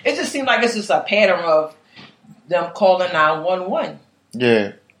because it just seems like it's just a pattern of them calling 911.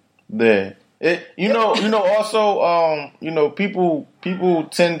 Yeah. Also, people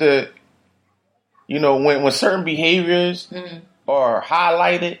tend to, when certain behaviors are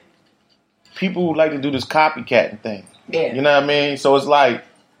highlighted, people like to do this copycatting thing. Yeah. You know what I mean? So it's like,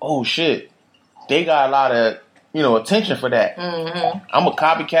 oh shit, they got a lot of, attention for that. Mm-hmm. I'm a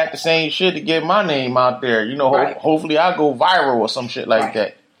copycat the same shit to get my name out there. Right. Hopefully I go viral or some shit like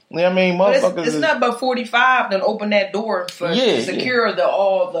that. You know what I mean? Motherfuckers. It's not but 45 that open that door for secure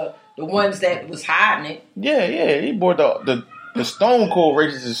all the ones that was hiding it. Yeah. He brought the Stone Cold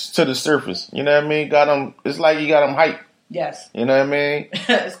races to the surface. You know what I mean? Got them. It's like you got them hyped. Yes. You know what I mean?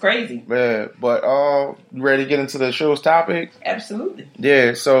 It's crazy. Yeah, but you ready to get into the show's topic? Absolutely.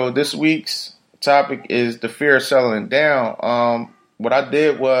 Yeah. So this week's topic is the fear of settling down. What I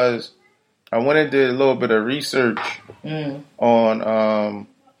did was I went and did a little bit of research on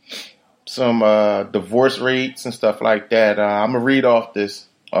some divorce rates and stuff like that. I'm gonna read off this.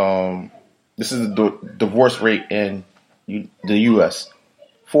 This is the divorce rate in the U.S.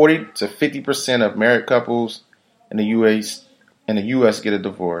 40 to 50% of married couples in the U.S. get a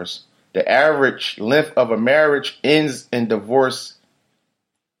divorce. The average length of a marriage ends in divorce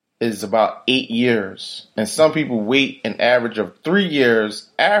is about 8 years. And some people wait an average of 3 years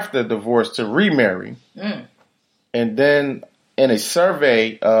after divorce to remarry. And then in a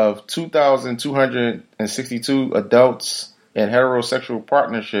survey of 2,262 adults in heterosexual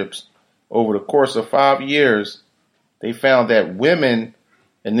partnerships over the course of 5 years, they found that women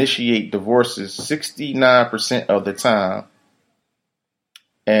initiate divorces 69% of the time.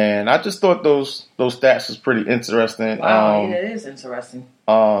 And I just thought those stats was pretty interesting. Wow, it is interesting.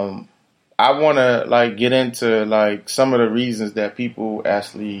 I want to get into some of the reasons that people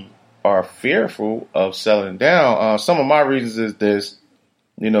actually are fearful of settling down. Some of my reasons is this.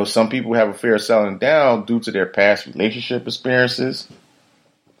 Some people have a fear of settling down due to their past relationship experiences.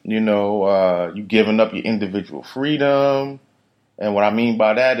 You giving up your individual freedom. And what I mean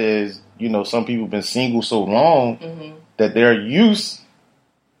by that is, some people have been single so long that they're used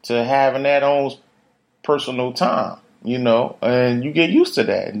to having that own personal time, and you get used to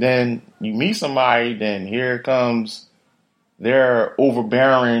that. And then you meet somebody, then here comes their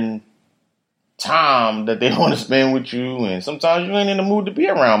overbearing time that they want to spend with you. And sometimes you ain't in the mood to be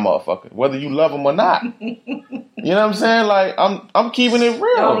around motherfuckers, whether you love them or not. You know what I'm saying? I'm keeping it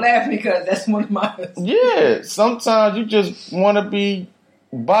real. Don't laugh because that's one of my... Yeah. Sometimes you just want to be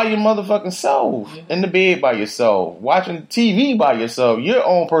by your motherfucking self, in the bed by yourself, watching TV by yourself, your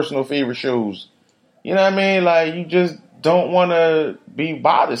own personal favorite shows. You know what I mean? Like, you just don't want to be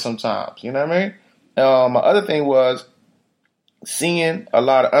bothered sometimes. You know what I mean? My other thing was seeing a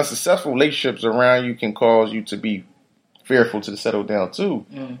lot of unsuccessful relationships around you can cause you to be fearful to settle down too.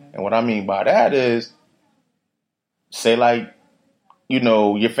 And what I mean by that is, say like, you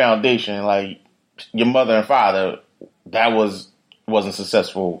know, your foundation, like your mother and father, that wasn't a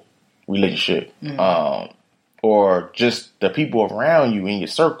successful relationship. Or just the people around you in your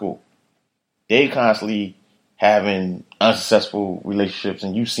circle, they constantly having unsuccessful relationships,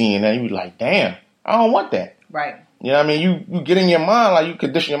 and you seeing that, you be like, damn, I don't want that. Right. You know what I mean? You get in your mind, like, you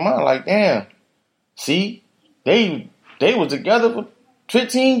condition your mind, like, damn, see, they was together for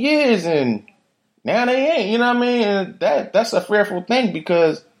 15 years and now they ain't. You know what I mean? And that's a fearful thing,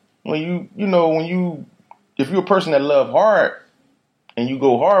 because when if you're a person that love hard and you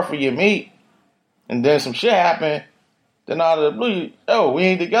go hard for your mate, and then some shit happen, then out of the blue, we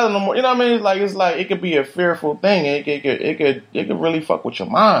ain't together no more. You know what I mean? It's like it could be a fearful thing. It could really fuck with your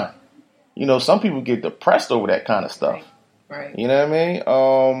mind. You know, some people get depressed over that kind of stuff. Right. You know what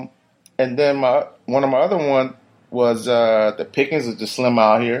I mean? And then one of my other one was the pickings is just slim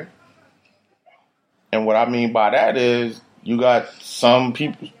out here. And what I mean by that is, you got some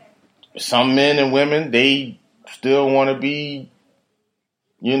people, some men and women, they still want to be,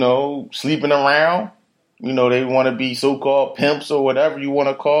 you know, sleeping around. You know, they want to be so-called pimps or whatever you want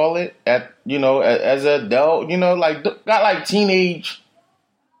to call it. As an adult, you know, like, got like teenage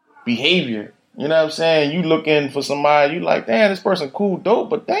behavior. You know what I'm saying? You looking for somebody, you like, damn, this person cool,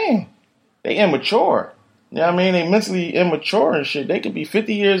 dope, but damn, they immature. You know what I mean? They mentally immature and shit. They could be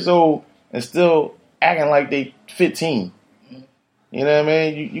 50 years old and still acting like they 15. You know what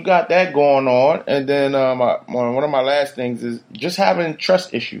I mean? You got that going on. And then one of my last things is just having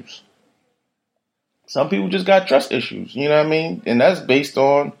trust issues. Some people just got trust issues. You know what I mean? And that's based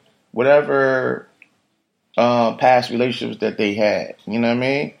on whatever past relationships that they had. You know what I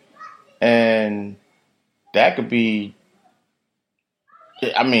mean? And that could be,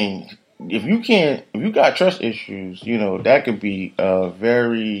 I mean, if you got trust issues, you know, that could be a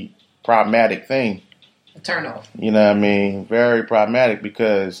very problematic thing. A turn off. You know what I mean? Very problematic,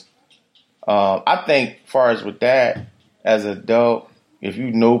 because I think as far as with that, as an adult, if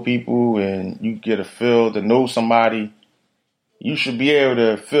you know people and you get a feel to know somebody, you should be able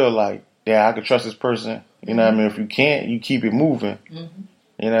to feel like, yeah, I can trust this person. You know what I mean? If you can't, you keep it moving.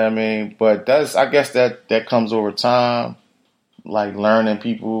 You know what I mean? But I guess that comes over time, like learning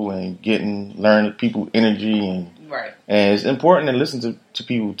people and learning people energy, and right. And it's important to listen to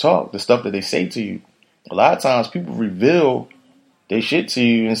people talk, the stuff that they say to you. A lot of times people reveal they shit to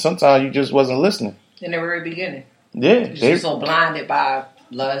you, and sometimes you just wasn't listening. In the very beginning. Yeah. You're so blinded by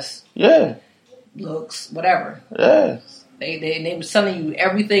lust. Yeah. Looks, whatever. Yeah. They was telling you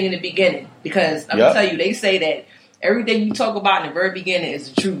everything in the beginning, because I'm gonna tell you, they say that everything you talk about in the very beginning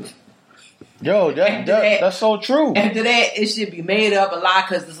is the truth. Yo, that's so true. After that, it should be made up a lot,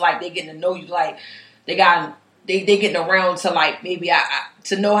 because it's like they getting to know you, like they getting around to, like, maybe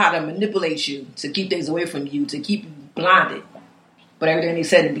to know how to manipulate you, to keep things away from you, to keep you blinded. But everything they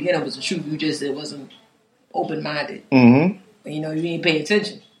said in the beginning was the truth. It wasn't open minded. Mm-hmm. And, you know, you ain't paying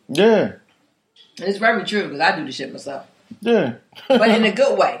attention. Yeah. And it's very true, because I do the shit myself. Yeah. But in a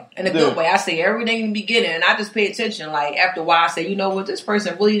good way. Good way. I say everything in the beginning, and I just pay attention. Like, after a while, I say, you know what, this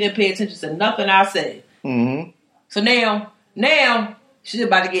person really didn't pay attention to nothing I said. Mm-hmm. So now, she's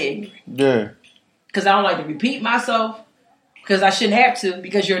about to get angry. Yeah. Because I don't like to repeat myself, because I shouldn't have to,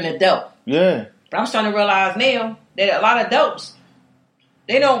 because you're an adult. Yeah. But I'm starting to realize now that a lot of adults,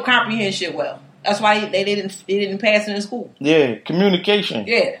 they don't comprehend shit well. That's why they didn't pass it in school. Yeah, communication.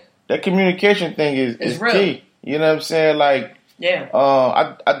 Yeah. That communication thing is real. key. You know what I'm saying? Like, yeah.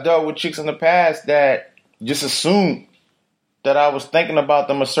 I dealt with chicks in the past that just assumed that I was thinking about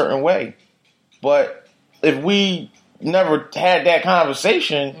them a certain way. But if we never had that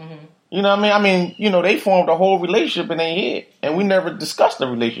conversation, you know what I mean? I mean, you know, they formed a whole relationship in their head, and we never discussed the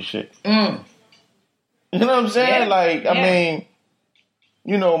relationship. You know what I'm saying? Yeah. Like, I mean,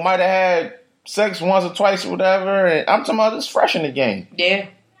 you know, might have had sex once or twice or whatever, and I'm talking about this fresh in the game. Yeah.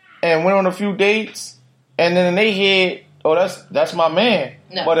 And went on a few dates, and then in their head, oh, that's my man.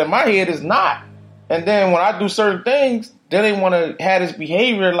 No. But in my head, it's not. And then when I do certain things, then they want to have this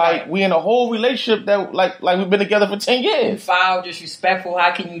behavior like we in a whole relationship that like we've been together for 10 years. Foul, disrespectful.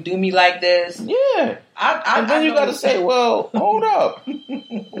 How can you do me like this? Yeah. And then you got to say, well, hold up.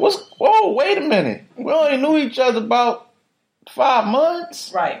 Wait a minute. We only knew each other about 5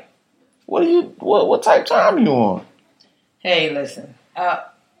 months. Right. What type of time you on? Hey, listen.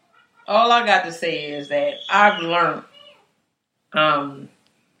 All I got to say is that I've learned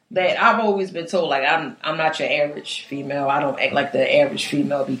that I've always been told, like, I'm not your average female. I don't act like the average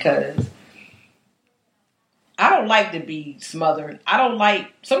female because I don't like to be smothered. I don't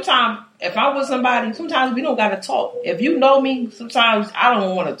like, sometimes if I'm with somebody, sometimes we don't got to talk. If you know me, sometimes I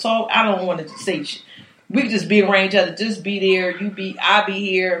don't want to talk. I don't want to say shit. We can just be around each other. Just be there. I be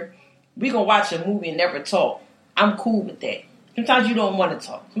here. We can watch a movie and never talk. I'm cool with that. Sometimes you don't want to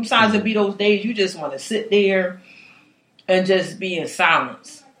talk. Sometimes it be those days you just want to sit there and just be in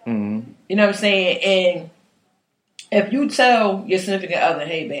silence. Mm-hmm. You know what I'm saying? And if you tell your significant other,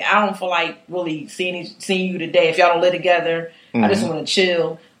 hey, babe, I don't feel like really seeing you today. If y'all don't live together, I just want to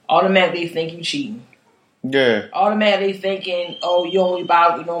chill. Automatically think you cheating. Yeah. Automatically thinking, oh, you only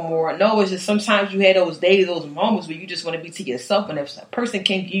bother me no more. No, it's just sometimes you had those days, those moments where you just want to be to yourself. And if a person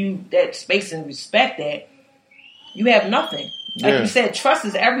can give you that space and respect that, you have nothing. Like you said, trust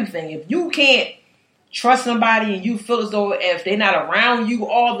is everything. If you can't trust somebody and you feel as though if they're not around you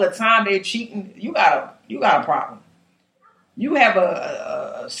all the time, they're cheating, you got a problem. You have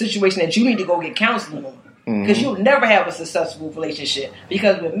a situation that you need to go get counseling on. Because you'll never have a successful relationship.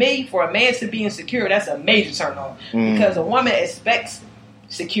 Because with me, for a man to be insecure, that's a major turn on. Because a woman expects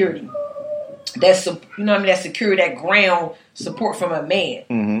security. That's, you know what I mean? That security, that ground support from a man.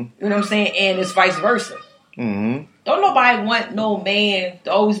 You know what I'm saying? And it's vice versa. Don't nobody want no man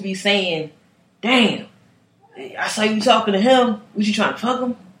to always be saying, damn, I saw you talking to him. Was you trying to fuck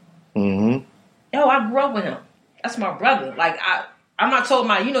him? Yo, I grew up with him. That's my brother. Like, I'm not talking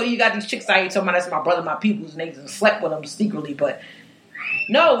about, you know, you got these chicks out here talking about that's my brother, my peoples, and they just slept with them secretly. But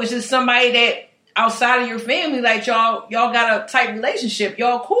no, it's just somebody that outside of your family, like y'all got a tight relationship.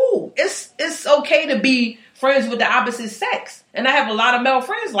 Y'all cool. It's okay to be friends with the opposite sex. And I have a lot of male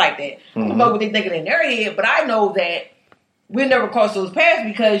friends like that. I don't know what they thinking in their head, but I know that we never cross those paths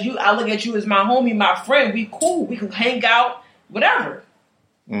because I look at you as my homie, my friend. We cool. We can hang out, whatever.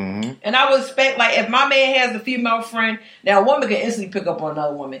 And I would expect, like, if my man has a female friend, now a woman can instantly pick up on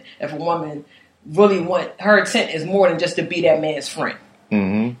another woman if a woman really her intent is more than just to be that man's friend.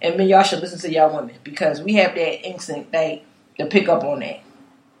 And men, y'all should listen to y'all women because we have that instinct to pick up on that.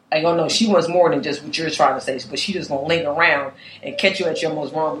 Like, oh no, she wants more than just what you're trying to say, but she just gonna linger around and catch you at your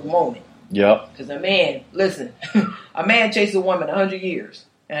most vulnerable moment. Yep. Because a man, listen, a man chases a woman 100 years,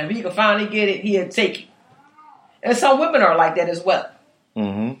 and if he can finally get it, he'll take it. And some women are like that as well.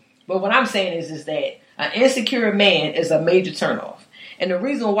 But what I'm saying is that an insecure man is a major turnoff. And the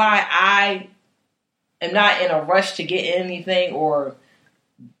reason why I am not in a rush to get anything or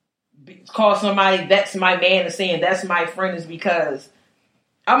call somebody that's my man and saying that's my friend is because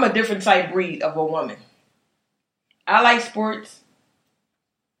I'm a different type breed of a woman. I like sports.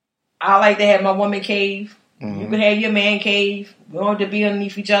 I like to have my woman cave. You can have your man cave. We don't have to be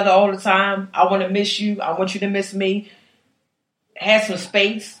underneath each other all the time. I want to miss you. I want you to miss me. Have some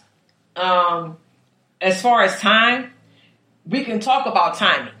space. As far as time, we can talk about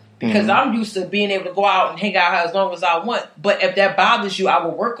timing. Because I'm used to being able to go out and hang out as long as I want. But if that bothers you, I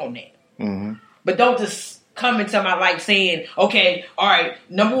will work on that. But don't just come into my life saying, okay, all right,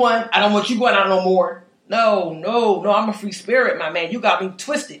 number one, I don't want you going out no more. No, I'm a free spirit, my man. You got me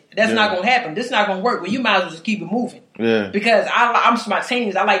twisted. That's not going to happen. This is not going to work. Well, you might as well just keep it moving. Because I'm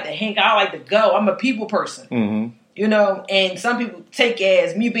spontaneous. I like to hang out. I like to go. I'm a people person. You know, and some people take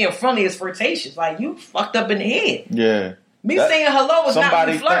as me being friendly as flirtatious. Like, you fucked up in the head. Me saying hello is not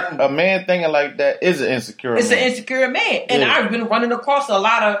me flirting. A man thinking like that is an insecure man. It's an insecure man. And I've been running across a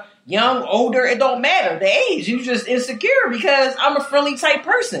lot of young, older, it don't matter. The age, you just insecure because I'm a friendly type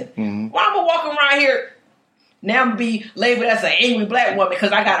person. Why am I walking around here? Now I'm going to be labeled as an angry black woman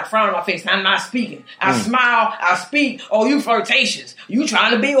because I got a frown on my face and I'm not speaking. I smile, I speak. Oh, you flirtatious. You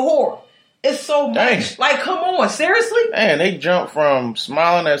trying to be a whore. It's so much. Like, come on, seriously? Man, they jump from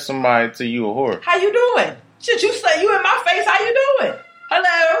smiling at somebody to you a whore. How you doing? Shit, you say you in my face. How you doing?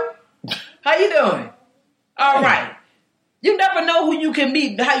 Hello? How you doing? All right. You never know who you can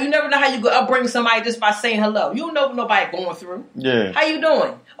meet. You never know how you can upbring somebody just by saying hello. You don't know what nobody going through. How you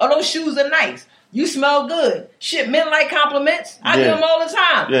doing? Oh, those shoes are nice. You smell good. Shit, men like compliments. I do them all the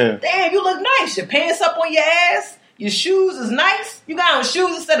time. Damn, you look nice. Your pants up on your ass. Your shoes is nice. You got on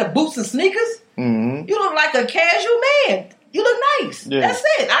shoes instead of boots and sneakers. You look like a casual man. You look nice. That's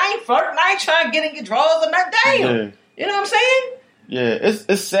it. I ain't flirting. I ain't trying to get in your drawers or nothing. Damn. You know what I'm saying?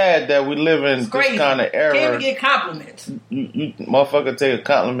 It's sad that we live in this kind of era. Can't even get compliments. You motherfucker take a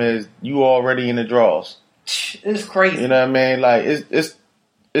compliment as you already in the drawers. It's crazy. You know what I mean? Like,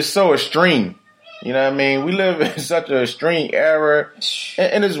 it's so extreme. You know what I mean? We live in such an extreme era.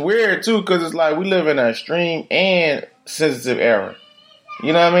 And it's weird, too, because it's like we live in an extreme and sensitive era.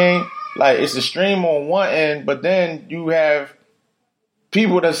 You know what I mean? Like, it's extreme on one end, but then you have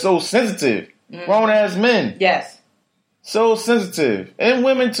people that's so sensitive. Grown-ass men. Yes. So sensitive. And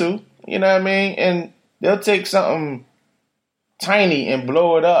women, too. You know what I mean? And they'll take something tiny and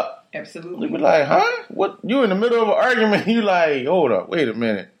blow it up. Absolutely. You be like, huh? What? You in the middle of an argument, you like, hold up, wait a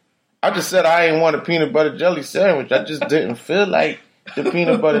minute. I just said I ain't want a peanut butter jelly sandwich. I just didn't feel like the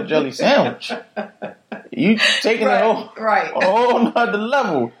peanut butter jelly sandwich. You taking it a whole nother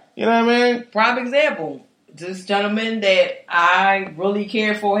level. You know what I mean? Prime example. This gentleman that I really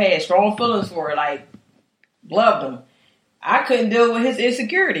cared for, had strong feelings for, like, loved him. I couldn't deal with his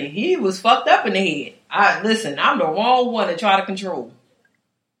insecurity. He was fucked up in the head. Listen, I'm the wrong one to try to control.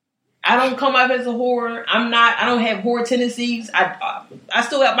 I don't come up as a whore. I don't have whore tendencies. I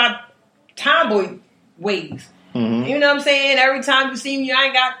still have my tomboy ways. Mm-hmm. You know what I'm saying? Every time you see me, I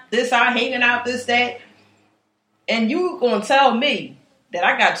ain't got this out hanging out, this, that. And you gonna tell me that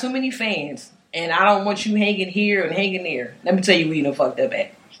I got too many fans and I don't want you hanging here and hanging there. Let me tell you where you done fucked up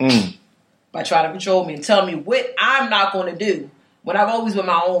at. By trying to control me and tell me what I'm not going to do when I've always been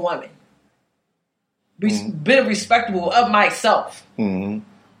my own woman. Been respectable of myself. Mm-hmm.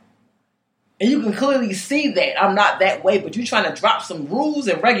 And you can clearly see that I'm not that way, but you trying to drop some rules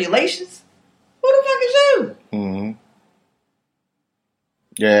and regulations? Who the fuck is you? Mm-hmm.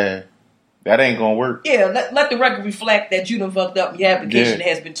 Yeah. That ain't gonna work. Yeah, let the record reflect that you done fucked up and your application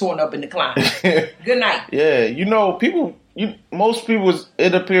has been torn up and declined. Good night. Yeah, you know, most people,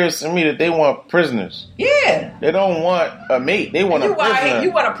 it appears to me that they want prisoners. Yeah. They don't want a mate. They want a prisoner.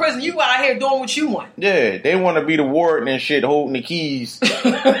 You want a prisoner. You out here doing what you want. Yeah, they want to be the warden and shit, holding the keys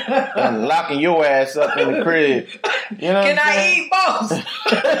and locking your ass up in the crib. You know Can I eat, boss?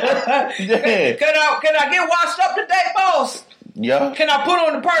 Yeah. Can I get washed up today, boss? Yeah. Can I put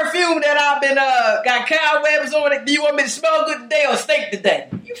on the perfume that I've been got cobwebs on it? Do you want me to smell good today or stink today?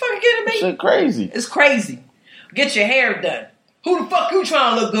 You fucking kidding me? Shit crazy. It's crazy. Get your hair done. Who the fuck you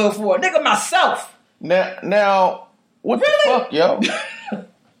trying to look good for? Nigga, myself. Now, what the fuck, yo?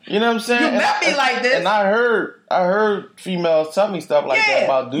 You know what I'm saying? You met me like this. And I heard females tell me stuff like that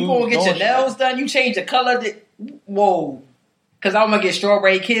about dudes. You gonna get your nails done? You change the color? Whoa. Because I'm gonna get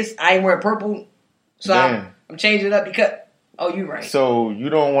strawberry kiss. I ain't wearing purple. So I'm changing it up because... Oh, you right. So you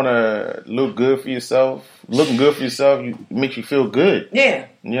don't want to look good for yourself. Looking good for yourself makes you feel good. Yeah.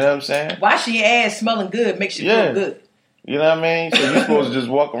 You know what I'm saying? Washing your ass smelling good makes you feel good. You know what I mean? So you're supposed to just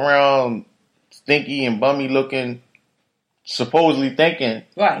walk around stinky and bummy looking, supposedly thinking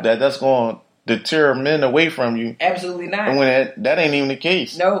that that's going to deter men away from you. Absolutely not. And when that ain't even the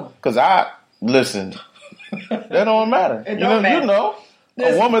case. No. Because listen, that don't matter. It don't matter. You know.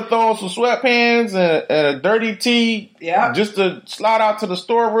 A woman throwing some sweatpants and a dirty tee just to slide out to the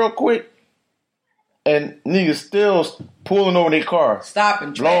store real quick, and niggas still pulling over their car.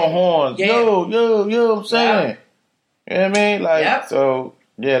 Stopping. Blowing horns. Yeah. Yo, I'm saying. You know what I mean? Like, so,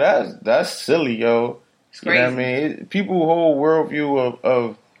 yeah, that's silly, yo. It's crazy. You know what I mean? People's whole worldview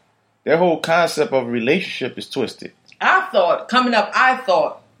of their whole concept of relationship is twisted. I thought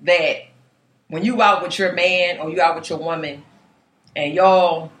that when you out with your man or you out with your woman, and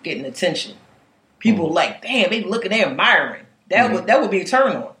y'all getting attention, people like, damn, they looking, they admiring. That would be a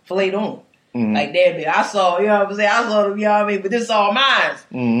turn on for later on. Mm-hmm. Like, damn, I saw, you know what I'm saying? I saw them, you know what I mean? But this is all mine.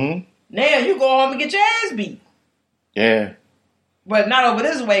 Mm-hmm. Now you go home and get your ass beat. Yeah. But not over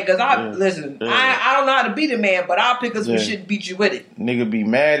this way, because I don't know how to beat a man, but I'll pick up some shit and beat you with it. Nigga be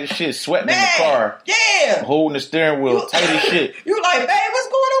mad as shit, sweating in the car. Yeah. Holding the steering wheel tight as shit. You like, babe, what's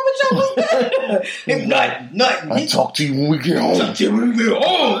going on with you? Nothing. I talk to you when we get home.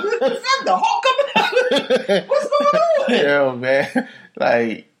 The Hulk coming out. What's going on? Yeah, man.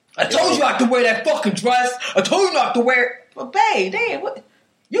 Like, I told you not to wear that fucking dress. I told you not to wear it. But babe, damn, what?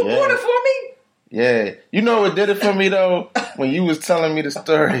 You bought it for me? Yeah. You know what did it for me, though? When you was telling me the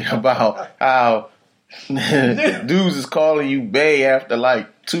story about how dudes is calling you bae after,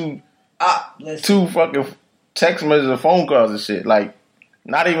 like, two fucking text messages and phone calls and shit. Like,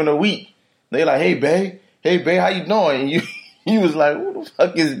 not even a week. They like, hey, bae, how you doing? And you was like, who the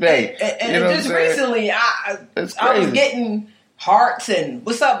fuck is bae? And you know just recently, I was getting hearts and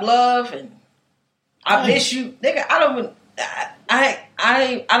what's up, love? And I miss you. Nigga, I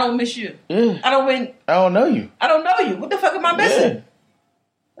don't miss you. Yeah. I don't know you. I don't know you. What the fuck am I missing?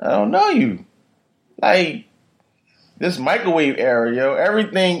 Yeah. I don't know you. Like, this microwave era, yo,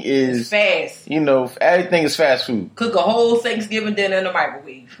 everything is fast. You know, everything is fast food. Cook a whole Thanksgiving dinner in the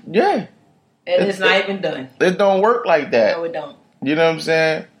microwave. Yeah. And it's not even done. It don't work like that. No, it don't. You know what I'm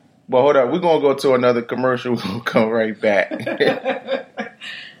saying? But hold up, we're going to go to another commercial. We're going to come right back.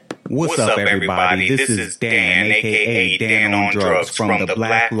 What's up, everybody? This is Dan, a.k.a. Dan on Drugs, from the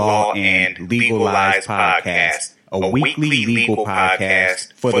Black Law and Legalized Podcast, a weekly legal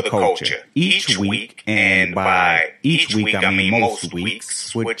podcast for the culture. Each week, and by each week I mean most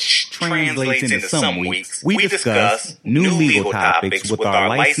weeks, which translates into some weeks, we discuss new legal topics with our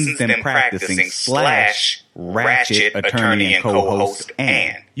licensed and practicing / ratchet attorney and co-host,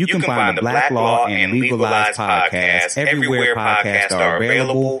 Ann. You can find the Black Law and Legalized Podcast everywhere podcasts are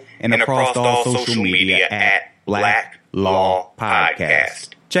available and across all social media at Black Law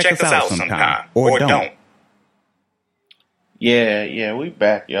Podcast. Check us out sometime, or don't. Yeah, we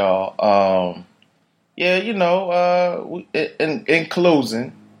back, y'all. In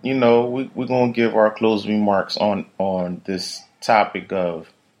closing, we're gonna give our closing remarks on this topic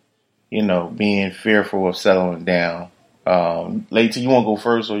of, being fearful of settling down. Lady, you want to go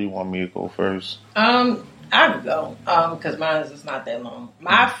first, or you want me to go first? I could go, because mine is not that long.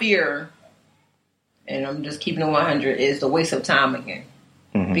 My fear, and I'm just keeping it 100, is the waste of time again.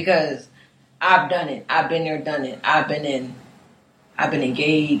 Mm-hmm. Because I've done it. I've been there, done it. I've been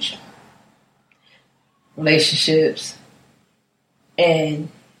engaged, relationships, and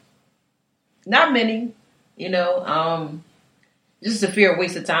not many, just the fear of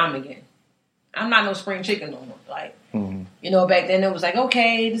waste of time again. I'm not no spring chicken no more. Like, back then it was like,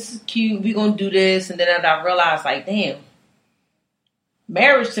 okay, this is cute, we gonna do this, and then I realized, like, damn,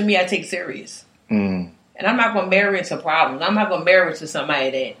 marriage to me I take serious. And I'm not gonna marry into problems. I'm not gonna marry to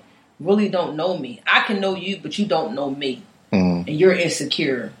somebody that really don't know me. I can know you, but you don't know me. And you're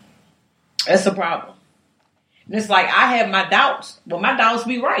insecure. That's the problem. And it's like, I have my doubts, but my doubts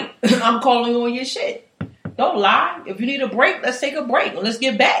be right. I'm calling on your shit. Don't lie. If you need a break, let's take a break and let's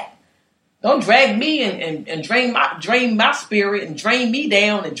get back. Don't drag me and drain my spirit and drain me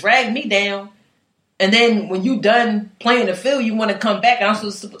down and drag me down. And then when you done playing the field, you want to come back and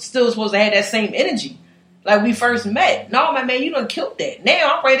I'm still supposed to have that same energy like we first met. No, my man, you done killed that.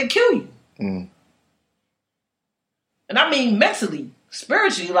 Now I'm ready to kill you. And I mean mentally,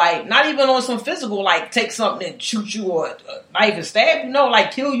 spiritually, like not even on some physical, like take something and shoot you or not even stab you,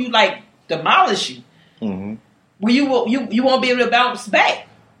 like kill you, like demolish you. Where you won't be able to bounce back.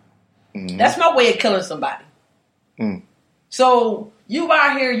 That's my way of killing somebody. So you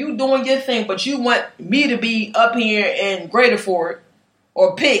out here, you doing your thing, but you want me to be up here in Greaterford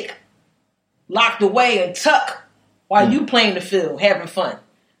or Pick, locked away and tuck while you playing the field, having fun.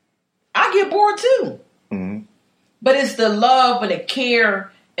 I get bored too. But it's the love and the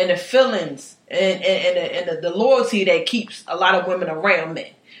care and the feelings and the loyalty that keeps a lot of women around men.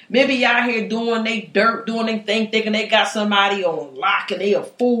 Maybe y'all here doing they dirt, doing they thing, thinking they got somebody on lock and they a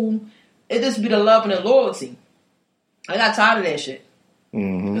fool. It just be the love and the loyalty. I got tired of that shit.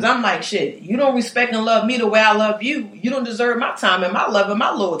 Because I'm like, shit, you don't respect and love me the way I love you. You don't deserve my time and my love and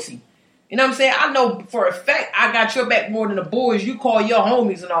my loyalty. You know what I'm saying? I know for a fact I got your back more than the boys you call your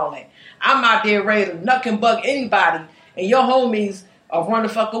homies and all that. I'm out there ready to nuck and buck anybody, and your homies are run the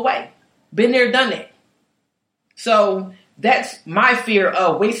fuck away. Been there, done that. So that's my fear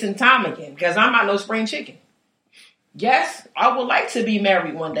of wasting time again, because I'm not no spring chicken. Yes, I would like to be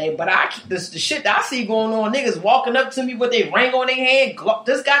married one day, but the shit that I see going on, niggas walking up to me with their ring on their hand,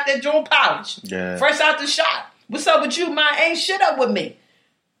 just got that joint polished, fresh out the shop. What's up with you, man? Ain't shit up with me.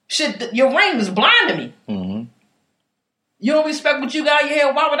 Shit, your ring is blinding me. You don't respect what you got in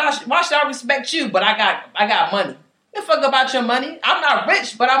your head. Why should I respect you? But I got money. The fuck about your money? I'm not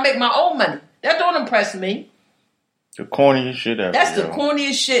rich, but I make my own money. That don't impress me. The corniest shit ever. That's the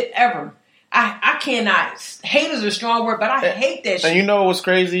corniest shit ever. I cannot. Hate is a strong word, but I hate that shit. And you know what's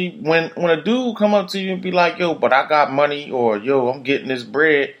crazy? When a dude come up to you and be like, yo, but I got money, or yo, I'm getting this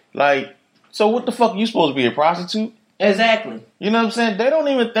bread. Like, so what the fuck are you supposed to be, a prostitute? Exactly. You know what I'm saying? They don't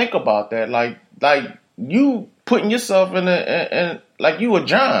even think about that. Like you putting yourself in like you a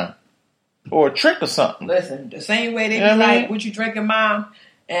John or a Trick or something. Listen, the same way they be like, what you drinking, mom?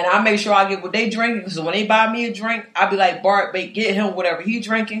 And I make sure I get what they drinking, because when they buy me a drink, I be like, Bart, get him whatever he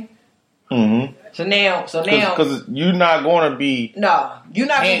drinking. So now, because you're not going to be you're not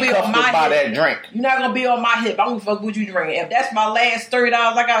going to be on my by hip. that drink. You're not going to be on my hip. I don't fuck what you drinking. If that's my last $30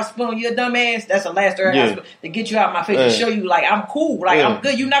 I got to spend on your dumb ass, that's the last $30 I spend to get you out of my face, to show you like I'm cool, like I'm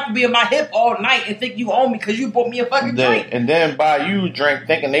good. You're not going to be on my hip all night and think you own me because you bought me a fucking drink. And then buy you a drink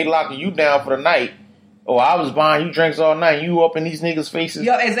thinking they locking you down for the night. Oh, I was buying you drinks all night. You up in these niggas' faces.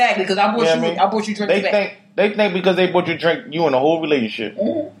 Yeah, exactly. Because I bought you drinks back. They think because they bought you drink, you in a whole relationship.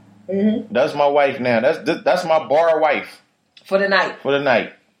 That's my wife now. That's my bar wife for the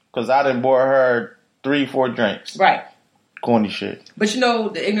night. Because I done bought her 3-4 drinks. Right. Corny shit. But you know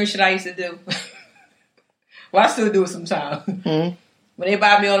the ignorant shit I used to do. Well, I still do it sometimes. When When they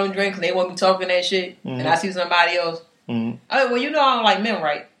buy me all them drinks and they want me talking that shit, and I see somebody else, I'm like, well, you know I don't like men,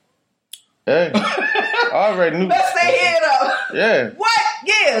 right? Hey, I already knew. Let's stay here, though. Yeah. What?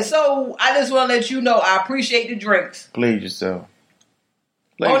 Yeah, so I just want to let you know I appreciate the drinks. Played yourself.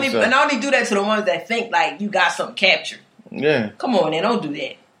 And I only do that to the ones that think like you got something captured. Yeah. Come on, man, don't do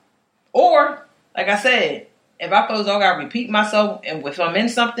that. Or, like I said, if I feel as though I gotta repeat myself, and if I'm in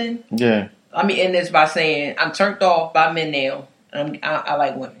something, let me end this by saying I'm turned off by men now. I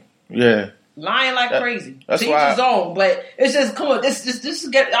like women. Yeah. Lying like crazy. That's to each his own, but it's just come on.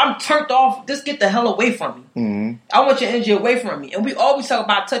 I'm turned off. Just get the hell away from me. I want your energy away from me. And we always talk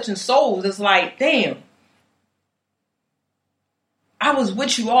about touching souls. It's like, damn, I was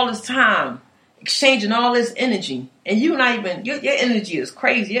with you all this time, exchanging all this energy, and you not even your energy is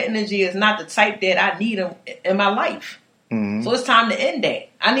crazy. Your energy is not the type that I need in my life. So it's time to end that.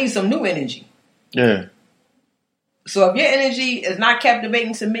 I need some new energy. Yeah. So if your energy is not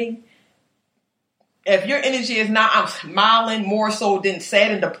captivating to me, if your energy is not, I'm smiling more so than sad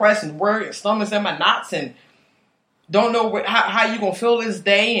and depressed and worried and stomachs in my knots and don't know how you gonna feel this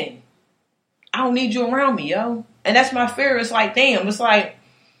day, and I don't need you around me, yo. And that's my fear. It's like, damn, it's like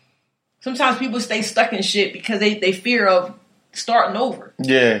sometimes people stay stuck in shit because they fear of starting over.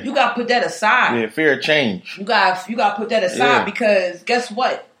 Yeah. You gotta put that aside. Yeah, fear of change. You gotta put that aside because guess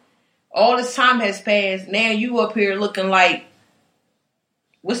what? All this time has passed. Now you up here looking like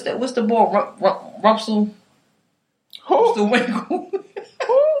what's the boy Rumpsel? Who's the Winkle?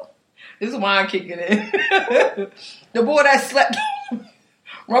 This is why I'm kicking in. The boy that slept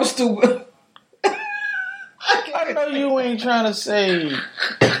Rumpsel. I know you ain't trying to say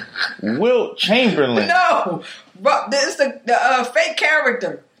Wilt Chamberlain. No, it's the fake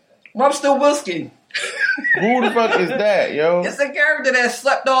character, Rumpelstiltskin. Who the fuck is that, yo? It's a character that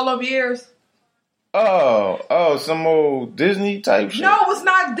slept all them years. Oh, some old Disney type shit? No, it's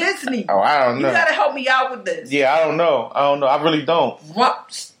not Disney. Oh, I don't know. You gotta help me out with this. Yeah, I don't know. I really don't.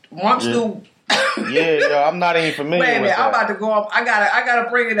 Rumpstil. Yeah, yo, I'm not even familiar Wait a minute, with that. I'm about to go up. I gotta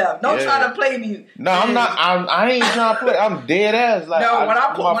bring it up. Don't try to play me. No, I'm not. I ain't trying to play. I'm dead ass. Like, no, when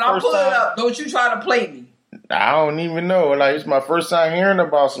I pull it up, don't you try to play me. I don't even know. Like, it's my first time hearing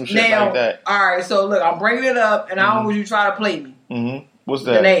about some shit like that. All right, so look, I'm bringing it up, and I don't want you to try to play me. What's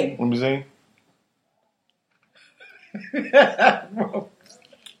that? The name. Let me see.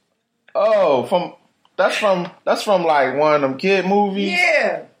 That's from like one of them kid movies.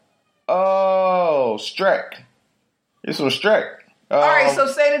 Yeah. Oh, Shrek. It's from Shrek. All right, so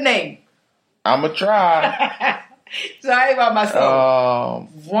say the name. I'ma try. So I ain't by myself.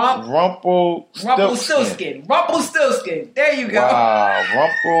 Rumpelstiltskin. Rumpelstiltskin. There you go. Wow,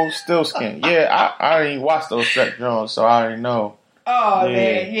 Rumpelstiltskin. Yeah, I didn't watch those Shrek Jones, so I already know. Oh,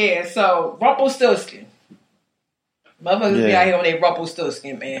 man, yeah. So, Rumpelstiltskin. Motherfuckers be out here on their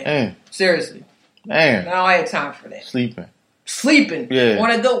Rumpelstiltskin, man. Seriously. Man. I don't have time for that. Sleeping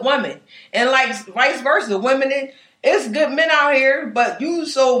on a good woman. And like vice versa, women, it's good men out here, but you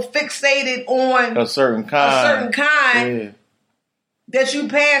so fixated on a certain kind that you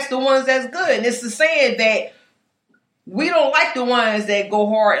pass the ones that's good. And it's the saying that we don't like the ones that go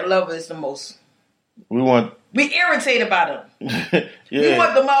hard and love us the most. We irritated by them. We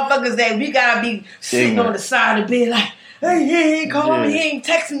want the motherfuckers that we gotta be sitting on the side of the bed like, hey, he ain't calling me, he ain't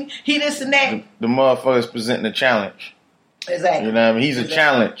texting me, he this and that. The motherfuckers presenting a challenge. Exactly. You know what I mean? He's a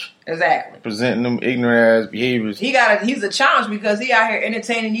challenge. Exactly. Presenting them ignorant ass behaviors. He's a challenge because he out here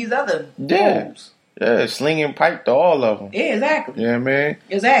entertaining these other fools. Yeah, slinging pipe to all of them. Yeah, exactly. You know what I mean?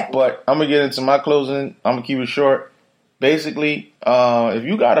 Exactly. But I'm going to get into my closing. I'm going to keep it short. Basically, if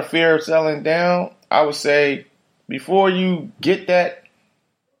you got a fear of settling down, I would say before you get that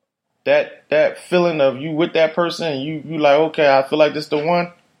feeling of you with that person, and you like, okay, I feel like this the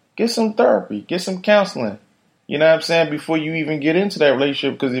one, get some therapy, get some counseling. You know what I'm saying? Before you even get into that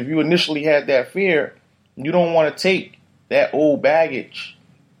relationship, because if you initially had that fear, you don't want to take that old baggage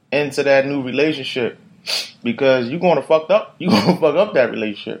into that new relationship because you're going to fuck up that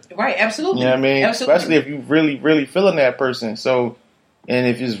relationship. Right, absolutely. You know what I mean? Absolutely. Especially if you really, really feeling that person. So, and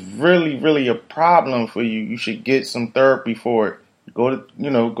if it's really, really a problem for you, you should get some therapy for it. Go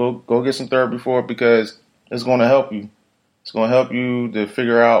get some therapy for it because it's going to help you. It's going to help you to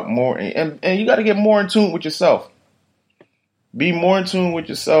figure out more. And you got to get more in tune with yourself. Be more in tune with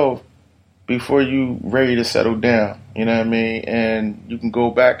yourself before you ready to settle down. You know what I mean? And you can go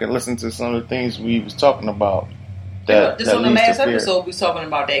back and listen to some of the things we was talking about. Just on the last episode, we was talking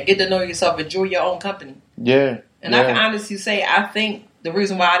about that. Get to know yourself. Enjoy your own company. Yeah. And I can honestly say, I think the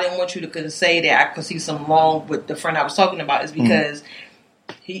reason why I didn't want you to say that I could see something wrong with the friend I was talking about is because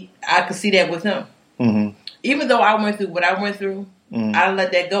I could see that with him. Mm-hmm. Even though I went through what I went through, I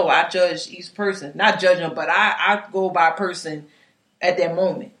let that go. I judge each person. Not judge them, but I go by a person at that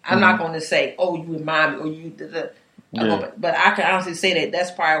moment. I'm not going to say, oh, you remind me, or you but I can honestly say that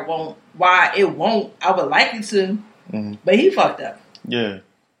that's probably why it won't. I would like it to, but he fucked up. Yeah.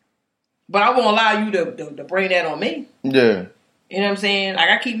 But I won't allow you to bring that on me. Yeah. You know what I'm saying? Like,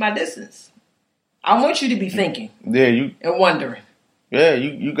 I keep my distance. I want you to be thinking. Yeah, and wondering. Yeah,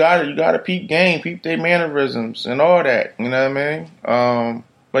 you gotta peep game, peep their mannerisms and all that. You know what I mean?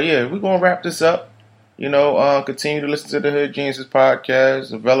 But yeah, we're gonna wrap this up. You know, continue to listen to the Hood Geniuses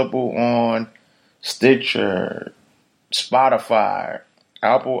podcast, available on Stitcher, Spotify,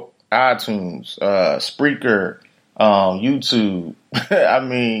 Apple iTunes, Spreaker, YouTube. I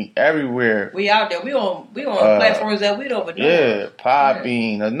mean, everywhere. We out there. We on platforms that we don't know. Yeah,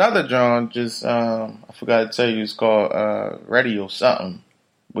 Podbean. Yeah. Another John just I forgot to tell you, it's called Radio something.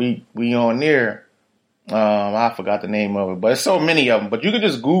 We on there. I forgot the name of it, but it's so many of them. But you can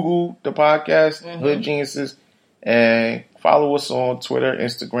just Google the podcast, Hood Geniuses, and follow us on Twitter,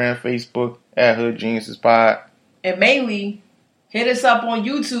 Instagram, Facebook at Hood Geniuses Pod. And mainly hit us up on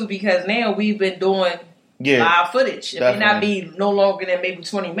YouTube, because now we've been doing live footage. It may not be no longer than maybe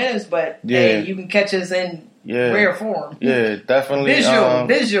 20 minutes, but hey, you can catch us in rare form. Yeah, definitely.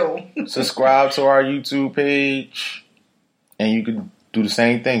 Visual. Subscribe to our YouTube page, and you can do the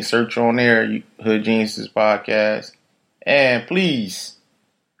same thing. Search on there, Hood Geniuses Podcast. And please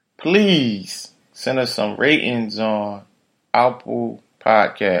send us some ratings on Apple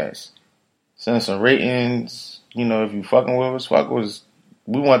Podcasts. Send us some ratings. You know, if you fucking with us, fuck with us.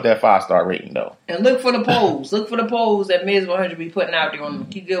 We want that 5-star rating, though. And look for the polls. Look for the polls that Ms. 100 be putting out there.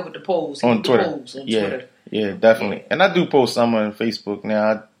 Keep good with the polls. On Twitter. Yeah, definitely. Yeah. And I do post some on Facebook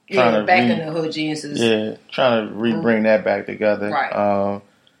now. In the Hood Geniuses. Yeah, trying to bring that back together. Right.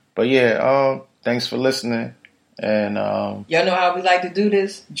 But yeah, thanks for listening. And y'all know how we like to do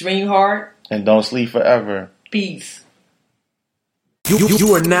this. Dream hard. And don't sleep forever. Peace.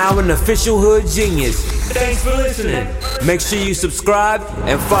 You are now an official Hood Genius. Thanks for listening. Make sure you subscribe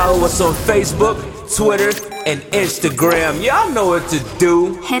and follow us on Facebook, Twitter, and Instagram. Y'all know what to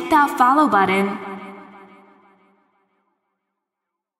do. Hit that follow button